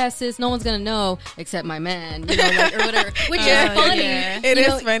 oh yeah, sis, no one's gonna know except my man, like, or whatever, which is funny. Yeah. It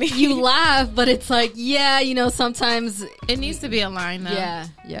is funny. You laugh, but it's like, sometimes it needs to be a line, though. Yeah.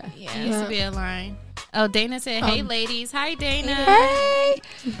 It needs to be a line. Oh, Dana said, hey, ladies. Hi, Dana. Hey.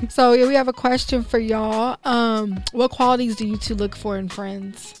 So, we have a question for y'all. What qualities do you two look for in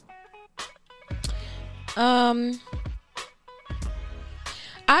friends? I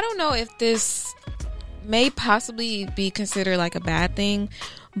don't know if this may possibly be considered like a bad thing,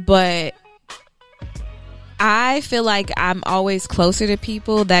 but I feel like I'm always closer to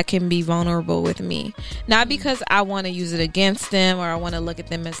people that can be vulnerable with me. Not because I want to use it against them or I want to look at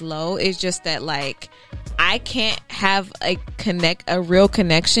them as low. It's just that like I can't have a real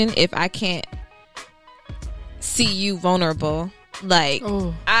connection if I can't see you vulnerable. Like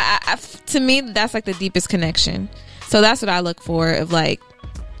I to me, that's like the deepest connection. So that's what I look for, of like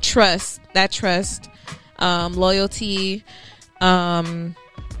trust, loyalty,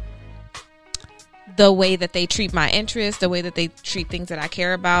 the way that they treat my interests, the way that they treat things that I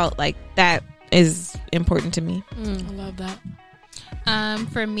care about, like that is important to me. I love that.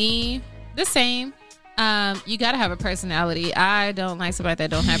 For me, the same. You gotta have a personality. I don't like somebody that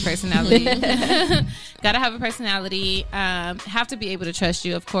don't have personality. Gotta have a personality. Have to be able to trust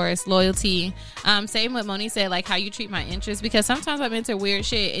you, of course. Loyalty. Same what Moni said, like how you treat my interests, because sometimes I'm into weird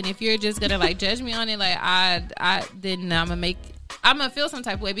shit, and if you're just gonna like judge me on it, like then I'm gonna feel some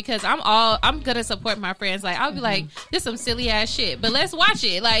type of way, because I'm gonna support my friends. Like I'll be like, this some silly ass shit, but let's watch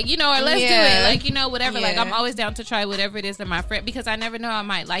it, like, or let's do it, like, whatever. Like I'm always down to try whatever it is that my friend, because I never know, I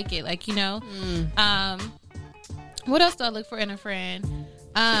might like it, like, what else do I look for in a friend?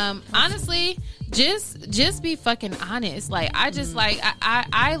 Honestly, just be fucking honest. Like I just like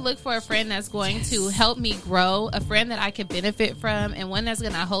I look for a friend that's going to help me grow, a friend that I can benefit from, and one that's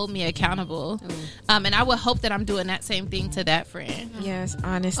gonna hold me accountable. And I would hope that I'm doing that same thing to that friend. Yes,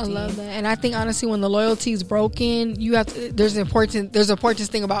 honesty. I love that. And I think honestly, when the loyalty is broken, you have to, there's an important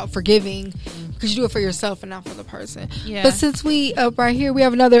thing about forgiving, because you do it for yourself and not for the person. Yeah. But since we up right here, we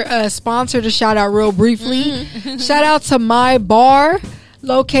have another sponsor to shout out real briefly. Shout out to My Bar,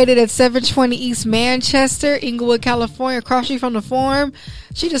 located at 720 East Manchester, Inglewood, California, across street from the Forum.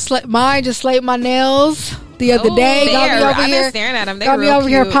 She just slayed my nails the other day. Got me over I've here been staring at them. They got me over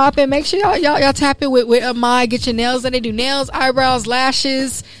here cute. popping. Make sure y'all tap in with my, get your nails done. They do nails, eyebrows,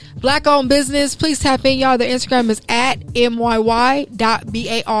 lashes. Black owned business. Please tap in, y'all. Their Instagram is at myy.bar.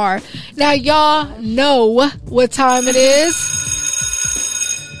 Now y'all know what time it is.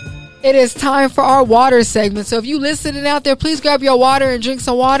 It is time for our water segment. So if you listening out there, please grab your water and drink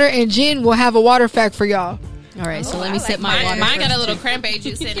some water, and Jen will have a water fact for y'all. All right, so let me sip my water. Mine got a little cranberry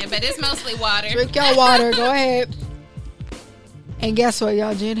juice in it, but it's mostly water. Drink your water. Go ahead. And guess what,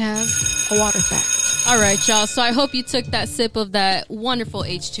 y'all? Jen has a water fact. All right, y'all. So I hope you took that sip of that wonderful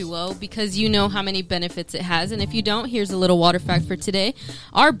H2O, because you know how many benefits it has. And if you don't, here's a little water fact for today.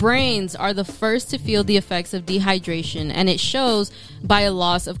 Our brains are the first to feel the effects of dehydration, and it shows by a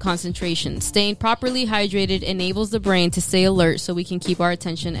loss of concentration. Staying properly hydrated enables the brain to stay alert so we can keep our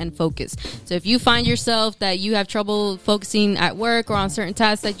attention and focus. So if you find yourself that you have trouble focusing at work or on certain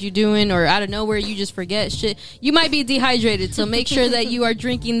tasks that you're doing, or out of nowhere you just forget shit, you might be dehydrated. So make sure that you are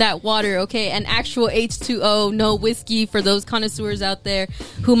drinking that water, okay? And actual H2O, no whiskey, for those connoisseurs out there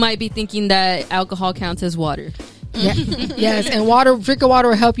who might be thinking that alcohol counts as water. Yeah. Yes, and drinking water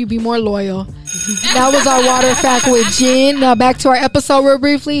will help you be more loyal. That was our water fact with Jen. Now back to our episode real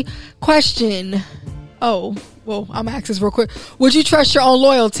briefly. Question. Oh, well, I'm gonna ask this real quick. Would you trust your own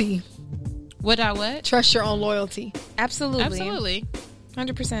loyalty? Would I what? Trust your own loyalty. Absolutely.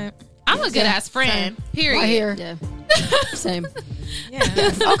 100%. I'm a good ass friend. Period. Right here. Yeah. Same. Yeah.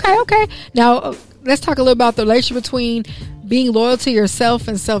 Okay. Now, let's talk a little about the relationship between being loyal to yourself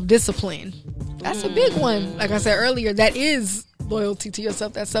and self-discipline. That's a big one. Like I said earlier, that is loyalty to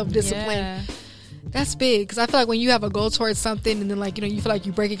yourself, that self-discipline. Yeah. That's big, because I feel like when you have a goal towards something and then, like, you know, you feel like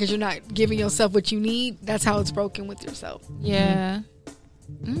you break it because you're not giving yourself what you need, that's how it's broken with yourself. Yeah.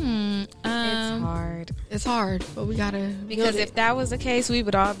 It's hard. It's hard, but we gotta Because if that was the case, we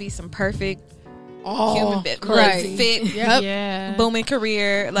would all be some perfect all human crazy. fit, Yep. Yeah. booming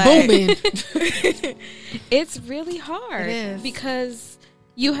career. Like, Booming. It's really hard It is. because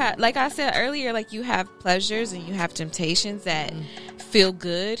you have, like I said earlier, like you have pleasures and you have temptations that feel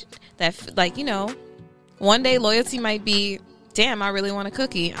good. Like, you know, one day loyalty might be, damn, I really want a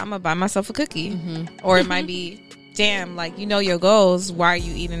cookie. I'm gonna buy myself a cookie, or it might be, damn, like, you know your goals. Why are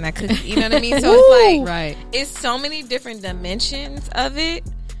you eating that cookie? You know what I mean? So it's like, Right. it's so many different dimensions of it.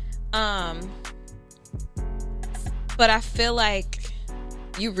 But I feel like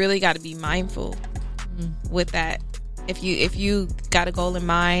you really got to be mindful with that. If you got a goal in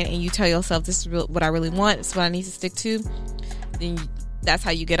mind and you tell yourself this is what I really want, it's what I need to stick to, then that's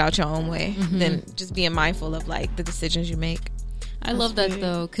how you get out your own way. Then just being mindful of like the decisions you make. I love that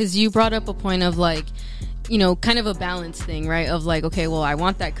though, because you brought up a point of like, you know, kind of a balance thing, right? Of like, okay, well, I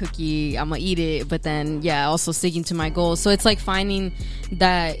want that cookie, I'm gonna eat it, but then, yeah, also sticking to my goals. So it's like finding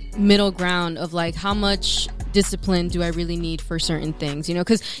that middle ground of like, how much discipline do I really need for certain things, you know?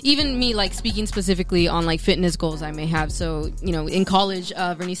 Because even me, like, speaking specifically on like fitness goals I may have. So, you know, in college,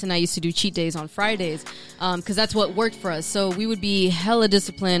 Vernice and I used to do cheat days on Fridays, because that's what worked for us. So we would be hella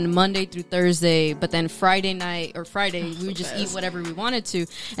disciplined Monday through Thursday, but then Friday we would just eat whatever we wanted to,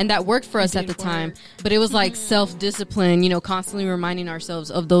 and that worked for us at the time. But it was like self-discipline, you know, constantly reminding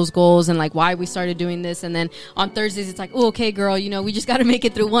ourselves of those goals and like why we started doing this. And then on Thursdays it's like, oh, okay, girl, you know, we just got to make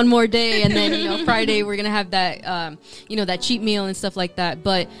it through one more day, and then, you know, Friday we're gonna have that you know, that cheat meal and stuff like that.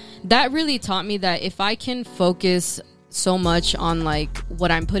 But that really taught me that if I can focus so much on like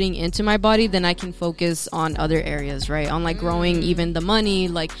what I'm putting into my body, then I can focus on other areas, right? On like growing even the money,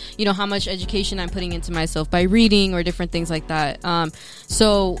 like, you know, how much education I'm putting into myself by reading or different things like that.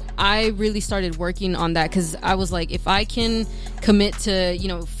 So I really started working on that, because I was like, if I can commit to, you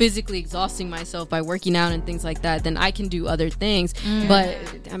know, physically exhausting myself by working out and things like that, then I can do other things. But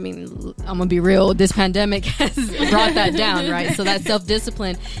I mean, I'm gonna be real, this pandemic has brought that down, right? So that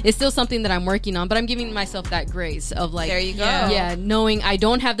self-discipline is still something that I'm working on, but I'm giving myself that grace of like, There you go. yeah, knowing I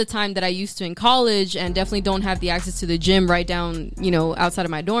don't have the time that I used to in college, and definitely don't have the access to the gym right down, you know, outside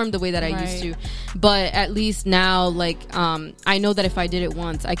of my dorm the way that I used to. But at least now, like, I know that if I did it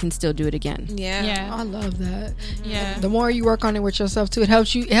once, I can still do it again. Yeah. I love that. Yeah. The more you work on it with yourself too, it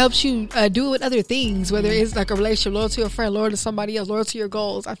helps you do it with other things, whether it's like a relationship, loyal to a friend, loyal to somebody else, loyal to your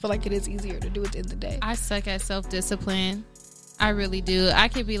goals. I feel like it is easier to do at the end of the day. I suck at self-discipline. I really do. I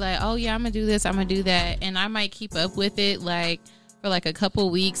could be like, oh yeah, I'm gonna do this, I'm gonna do that, and I might keep up with it like for like a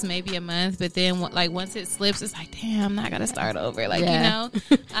couple weeks, maybe a month, but then like once it slips, it's like, damn, I gotta start over, like, you know.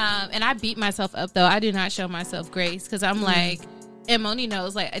 And I beat myself up though. I do not show myself grace, because I'm like, and Moni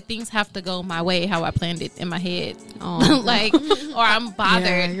knows, like, things have to go my way how I planned it in my head. Like, or I'm bothered.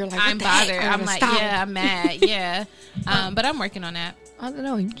 Yeah, you're like, I'm what the heck? bothered. I I'm gotta like, stop. yeah, I'm mad. Yeah. But I'm working on that. I don't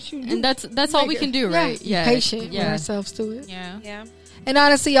know. And that's all we can do, right? Yeah. Patient with ourselves to it. Yeah. Yeah. And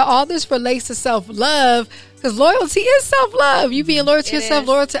honestly, all this relates to self-love, because loyalty is self-love. You being loyal to yourself,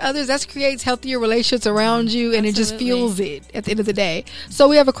 loyal to others, that creates healthier relationships around you, and it just fuels it at the end of the day. So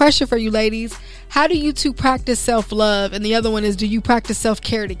we have a question for you ladies. How do you two practice self-love? And the other one is, do you practice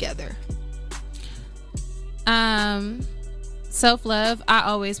self-care together? Self-love, I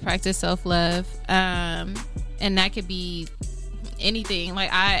always practice self-love. And that could be anything. Like,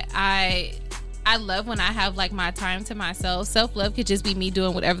 I love when I have like my time to myself. Self-love could just be me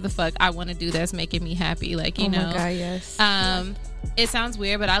doing whatever the fuck I want to do that's making me happy. Like, you know. Oh my God, yes. It sounds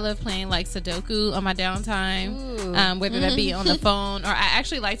weird, but I love playing like Sudoku on my downtime. Whether that be on the phone, or I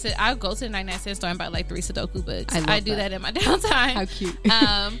actually like to, I'll go to the 99-cent store and buy like 3 Sudoku books. I do that in my downtime. How cute.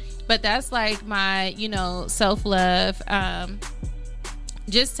 But that's like my, you know, self-love.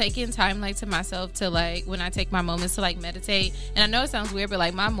 Just taking time like to myself to like, when I take my moments to like meditate. And I know it sounds weird, but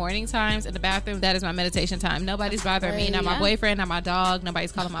like my morning times in the bathroom, that is my meditation time. Nobody's bothering me, not my boyfriend, not my dog,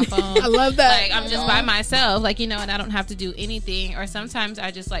 nobody's calling my phone. I love that. Like, I'm just by myself, like, you know, and I don't have to do anything. Or sometimes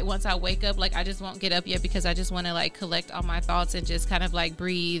I just like, once I wake up, like, I just won't get up yet, because I just want to like collect all my thoughts and just kind of like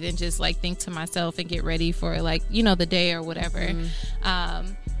breathe and just like think to myself and get ready for like, you know, the day or whatever.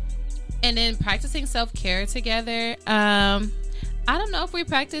 And then practicing self-care together. I don't know if we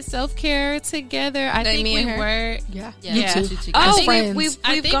practice self-care together. I think we were. Yeah. You too. I think friends. We've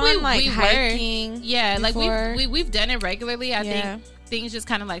gone like hiking. Yeah, before. like we've done it regularly. I think things just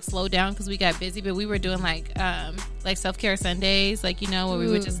kind of like slowed down because we got busy, but we were doing like like self-care Sundays, like, you know, where we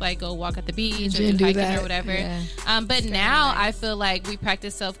would just like go walk at the beach or Jen do do hiking that. or whatever. Yeah. But now I feel like we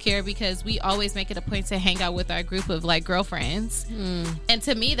practice self-care because we always make it a point to hang out with our group of like girlfriends. And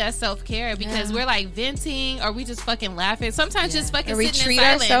to me, that's self-care because we're like venting or we just fucking laughing. Sometimes just fucking And we sitting treat in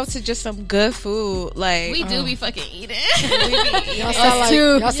silence. ourselves to just some good food. Like We do be fucking eating. Y'all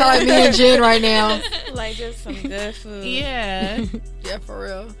sound like me and Jen right now. like just some good food. Yeah. Yeah, for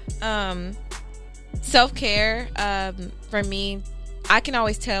real. Self-care, for me, I can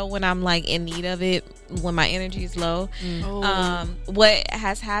always tell when I'm like in need of it, when my energy is low. What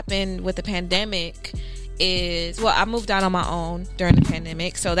has happened with the pandemic is, well, I moved out on my own during the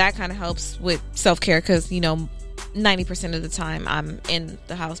pandemic, so that kind of helps with self-care because, you know, 90% of the time I'm in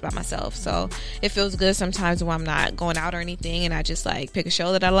the house by myself, so it feels good sometimes when I'm not going out or anything and I just like pick a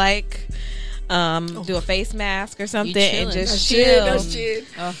show that I like, do a face mask or something and just chill.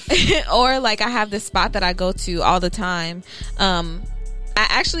 Or like I have this spot that I go to all the time. I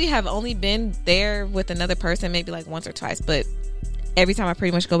actually have only been there with another person maybe like once or twice, but every time I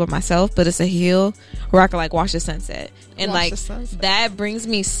pretty much go by myself. But it's a hill where I can like watch the sunset, and like that brings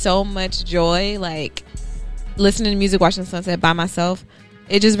me so much joy. Like listening to music, watching the sunset by myself,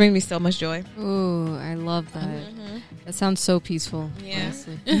 it just brings me so much joy. Ooh, I love that. That sounds so peaceful. Yeah.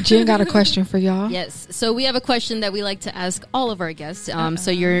 Honestly. Jen got a question for y'all. Yes. So we have a question that we like to ask all of our guests.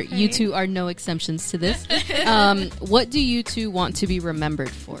 So you two are no exceptions to this. What do you two want to be remembered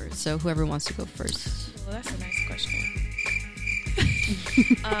for? So whoever wants to go first. Well, that's a nice question.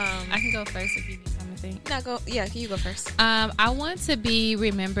 I can go first if you need time to think. No, go. Yeah, you go first. I want to be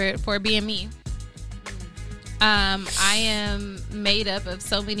remembered for being me. I am made up of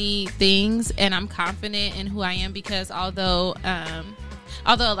so many things, and I'm confident in who I am because although a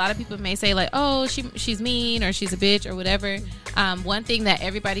lot of people may say like, oh, she's mean or she's a bitch or whatever, one thing that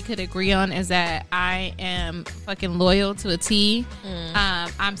everybody could agree on is that I am fucking loyal to a T.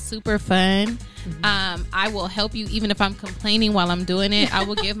 I'm super fun. I will help you even if I'm complaining while I'm doing it. I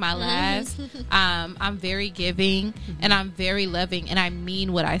will give my last. I'm very giving and I'm very loving, and I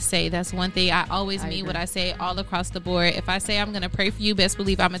mean what I say. That's one thing. I always mean what I say all across the board. If I say I'm gonna pray for you, best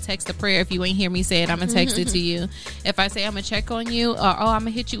believe I'm gonna text a prayer. If you ain't hear me say it, I'm gonna text it to you. If I say I'm gonna check on you, or I'm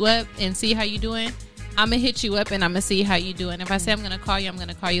gonna hit you up and see how you doing, I'm gonna hit you up and I'm gonna see how you doing. If I say I'm gonna call you, I'm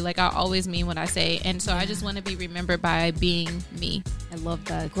gonna call you. Like I always mean what I say, and so I just want to be remembered by being me. I love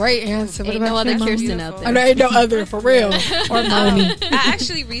that. Great answer. What Ain't no about other you, Mom? Kirsten out I there. know ain't no other for real. Or Moni. I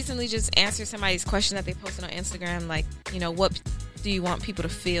actually recently just answered somebody's question that they posted on Instagram, like, you know, what do you want people to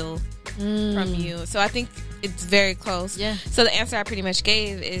feel from you? So I think it's very close. Yeah. So the answer I pretty much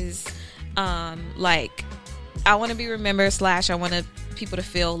gave is like I want to be remembered / I want people to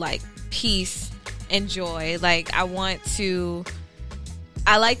feel like peace and joy. Like I like to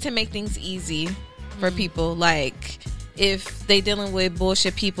make things easy for people. Like if they dealing with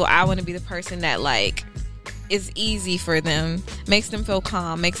bullshit people, I want to be the person that like is easy for them, makes them feel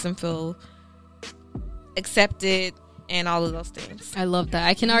calm, makes them feel accepted, and all of those things. I love that.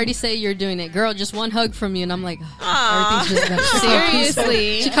 I can already say you're doing it. Girl, just one hug from you and I'm like, Aw. everything's just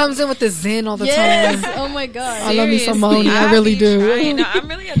Seriously. She comes in with the zen all the yes. time. Oh my God. I love me some Seriously. Moni. I really be do. trying. No, I'm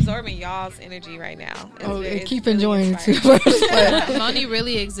really absorbing y'all's energy right now. It's Keep really enjoying it inspiring. too. Moni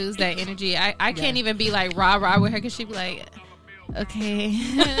really exudes that energy. I can't even be like rah with her because she'd be like, okay.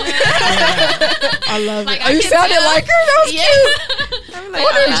 I love Like, it. I You can sounded tell. like her. That was Yeah. cute. I'm I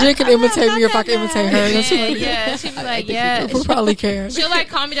wonder if Jen can imitate me or if I can not imitate her. That's funny. Yeah, she'd be like, yeah. People probably can. She'll like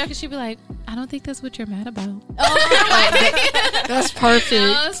calm me down because she'd be like, I don't think that's what you're mad about. That's perfect. You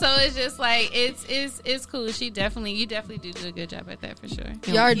know? So it's just like it's cool. You definitely do a good job at that for sure.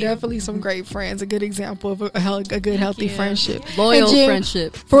 Y'all are definitely some great friends. A good example of a good, healthy you. friendship. Loyal And Jen,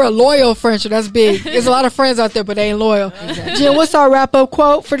 friendship. For a loyal friendship, that's big. There's a lot of friends out there, but they ain't loyal. Jen, what's our wrap-up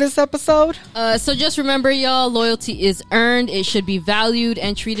quote for this episode? So just remember, y'all, loyalty is earned. It should be valued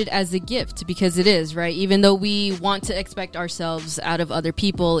and treated as a gift because it is, right? Even though we want to expect ourselves out of other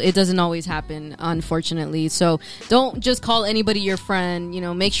people, it doesn't always happen, unfortunately. So don't just call anybody your friend. You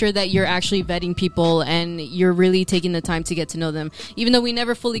know, make sure that you're actually vetting people and you're really taking the time to get to know them. Even though we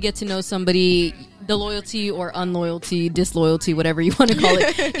never fully get to know somebody, the loyalty or unloyalty, disloyalty, whatever you want to call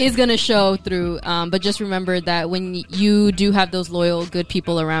it, is going to show through. But just remember that when you do have those loyal, good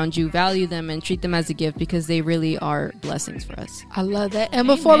people around you, value them and treat them as a gift because they really are blessings for us. I love that. And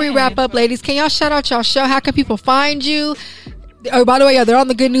before we wrap up, ladies, can y'all shout out y'all show? How can people find you? Oh, by the way, they're on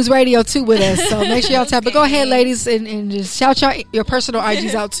the Good News Radio too with us, so make sure y'all tap. But go ahead, ladies, and just shout your personal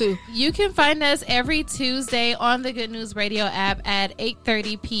IGs out too. You can find us every Tuesday on the Good News Radio app at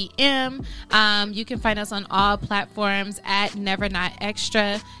 8:30 p.m. You can find us on all platforms at Never Not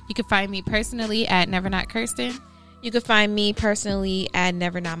Extra. You can find me personally at Never Not Kirsten. You can find me personally at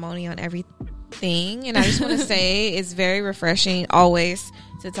Never Not Moni on everything. And I just want to say it's very refreshing always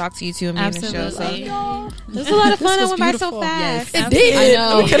to talk to you two and me in the show. So it was a lot of fun. It went by so fast. It did. I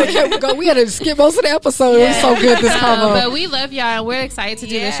know. We could have kept going. We had to skip most of the episode. It was so good this combo. But we love y'all, and we're excited to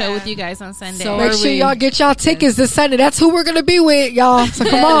do the show with you guys on Sunday. So make sure y'all get y'all tickets this Sunday. That's who we're gonna be with, y'all. So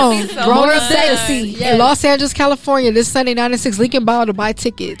come on, Grown Up Sexy in Los Angeles, California, this Sunday, 9 and 6, Lincoln Bio to buy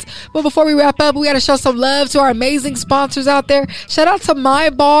tickets. But before we wrap up, we got to show some love to our amazing sponsors out there. Shout out to My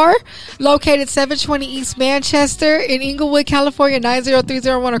Bar, located 720 East Manchester in Inglewood, California,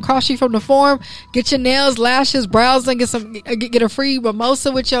 90301 across street from the Forum. Get your nails, lashes, brows done. Get a free mimosa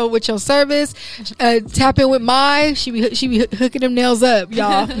with your service. Tap in with she be hooking them nails up,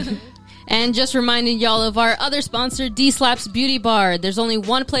 y'all. And just reminding y'all of our other sponsor, D-Slaps Beauty Bar. There's only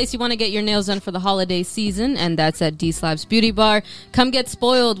one place you want to get your nails done for the holiday season, and that's at D-Slaps Beauty Bar. Come get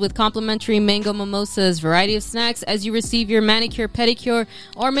spoiled with complimentary mango mimosas, variety of snacks as you receive your manicure, pedicure,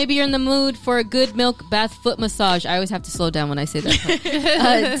 or maybe you're in the mood for a good milk bath foot massage. I always have to slow down when I say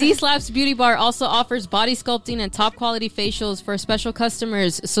that. D-Slaps Beauty Bar also offers body sculpting and top quality facials for special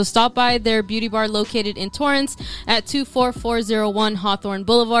customers. So stop by their beauty bar located in Torrance at 24401 Hawthorne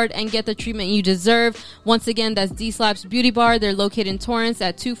Boulevard and get the treatment you deserve. Once again, that's D-Slaps Beauty Bar. They're located in Torrance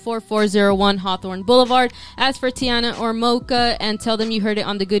at 24401 Hawthorne Boulevard. As for Tiana or Mocha, and tell them you heard it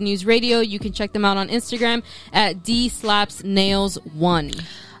on the Good News Radio, you can check them out on Instagram at DSlapsNails1.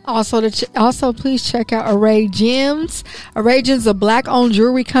 Also, please check out Array Gems. Array Gems is a black-owned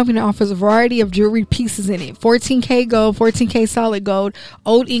jewelry company that offers a variety of jewelry pieces in it. 14K gold, 14K solid gold,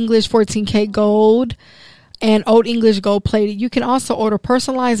 Old English 14K gold, and Old English gold plated. You can also order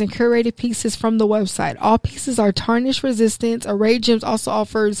personalized and curated pieces from the website. All pieces are tarnish resistant. Array Gems also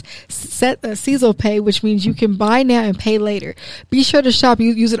offers seasonal pay, which means you can buy now and pay later. Be sure to shop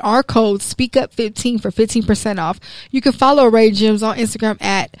using our code SpeakUp15 for 15% off. You can follow Array Gems on Instagram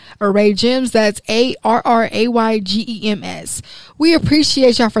at Array Gems. That's ARRAYGEMS. We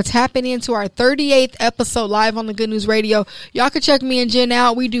appreciate y'all for tapping into our 38th episode live on the Good News Radio. Y'all can check me and Jen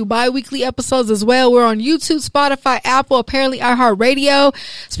out. We do bi-weekly episodes as well. We're on YouTube, Spotify, Apple, apparently iHeartRadio.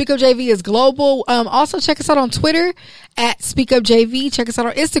 Speak Up JV is global. Also check us out on Twitter at Speak Up JV. Check us out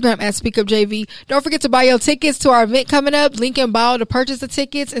on Instagram at Speak Up JV. Don't forget to buy your tickets to our event coming up. Link in bio to purchase the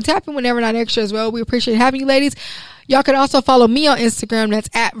tickets, and tap in with Never Not Extra as well. We appreciate having you, ladies. Y'all can also follow me on Instagram. That's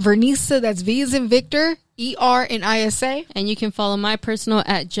at Vernisa. That's V as in Victor, ERNISA. And you can follow my personal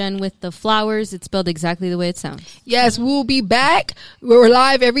at Jen with the flowers. It's spelled exactly the way it sounds. Yes, we'll be back. We're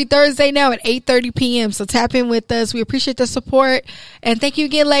live every Thursday now at 8:30 p.m. So tap in with us. We appreciate the support. And thank you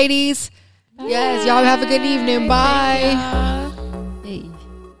again, ladies. Bye. Yes, y'all have a good evening. Bye.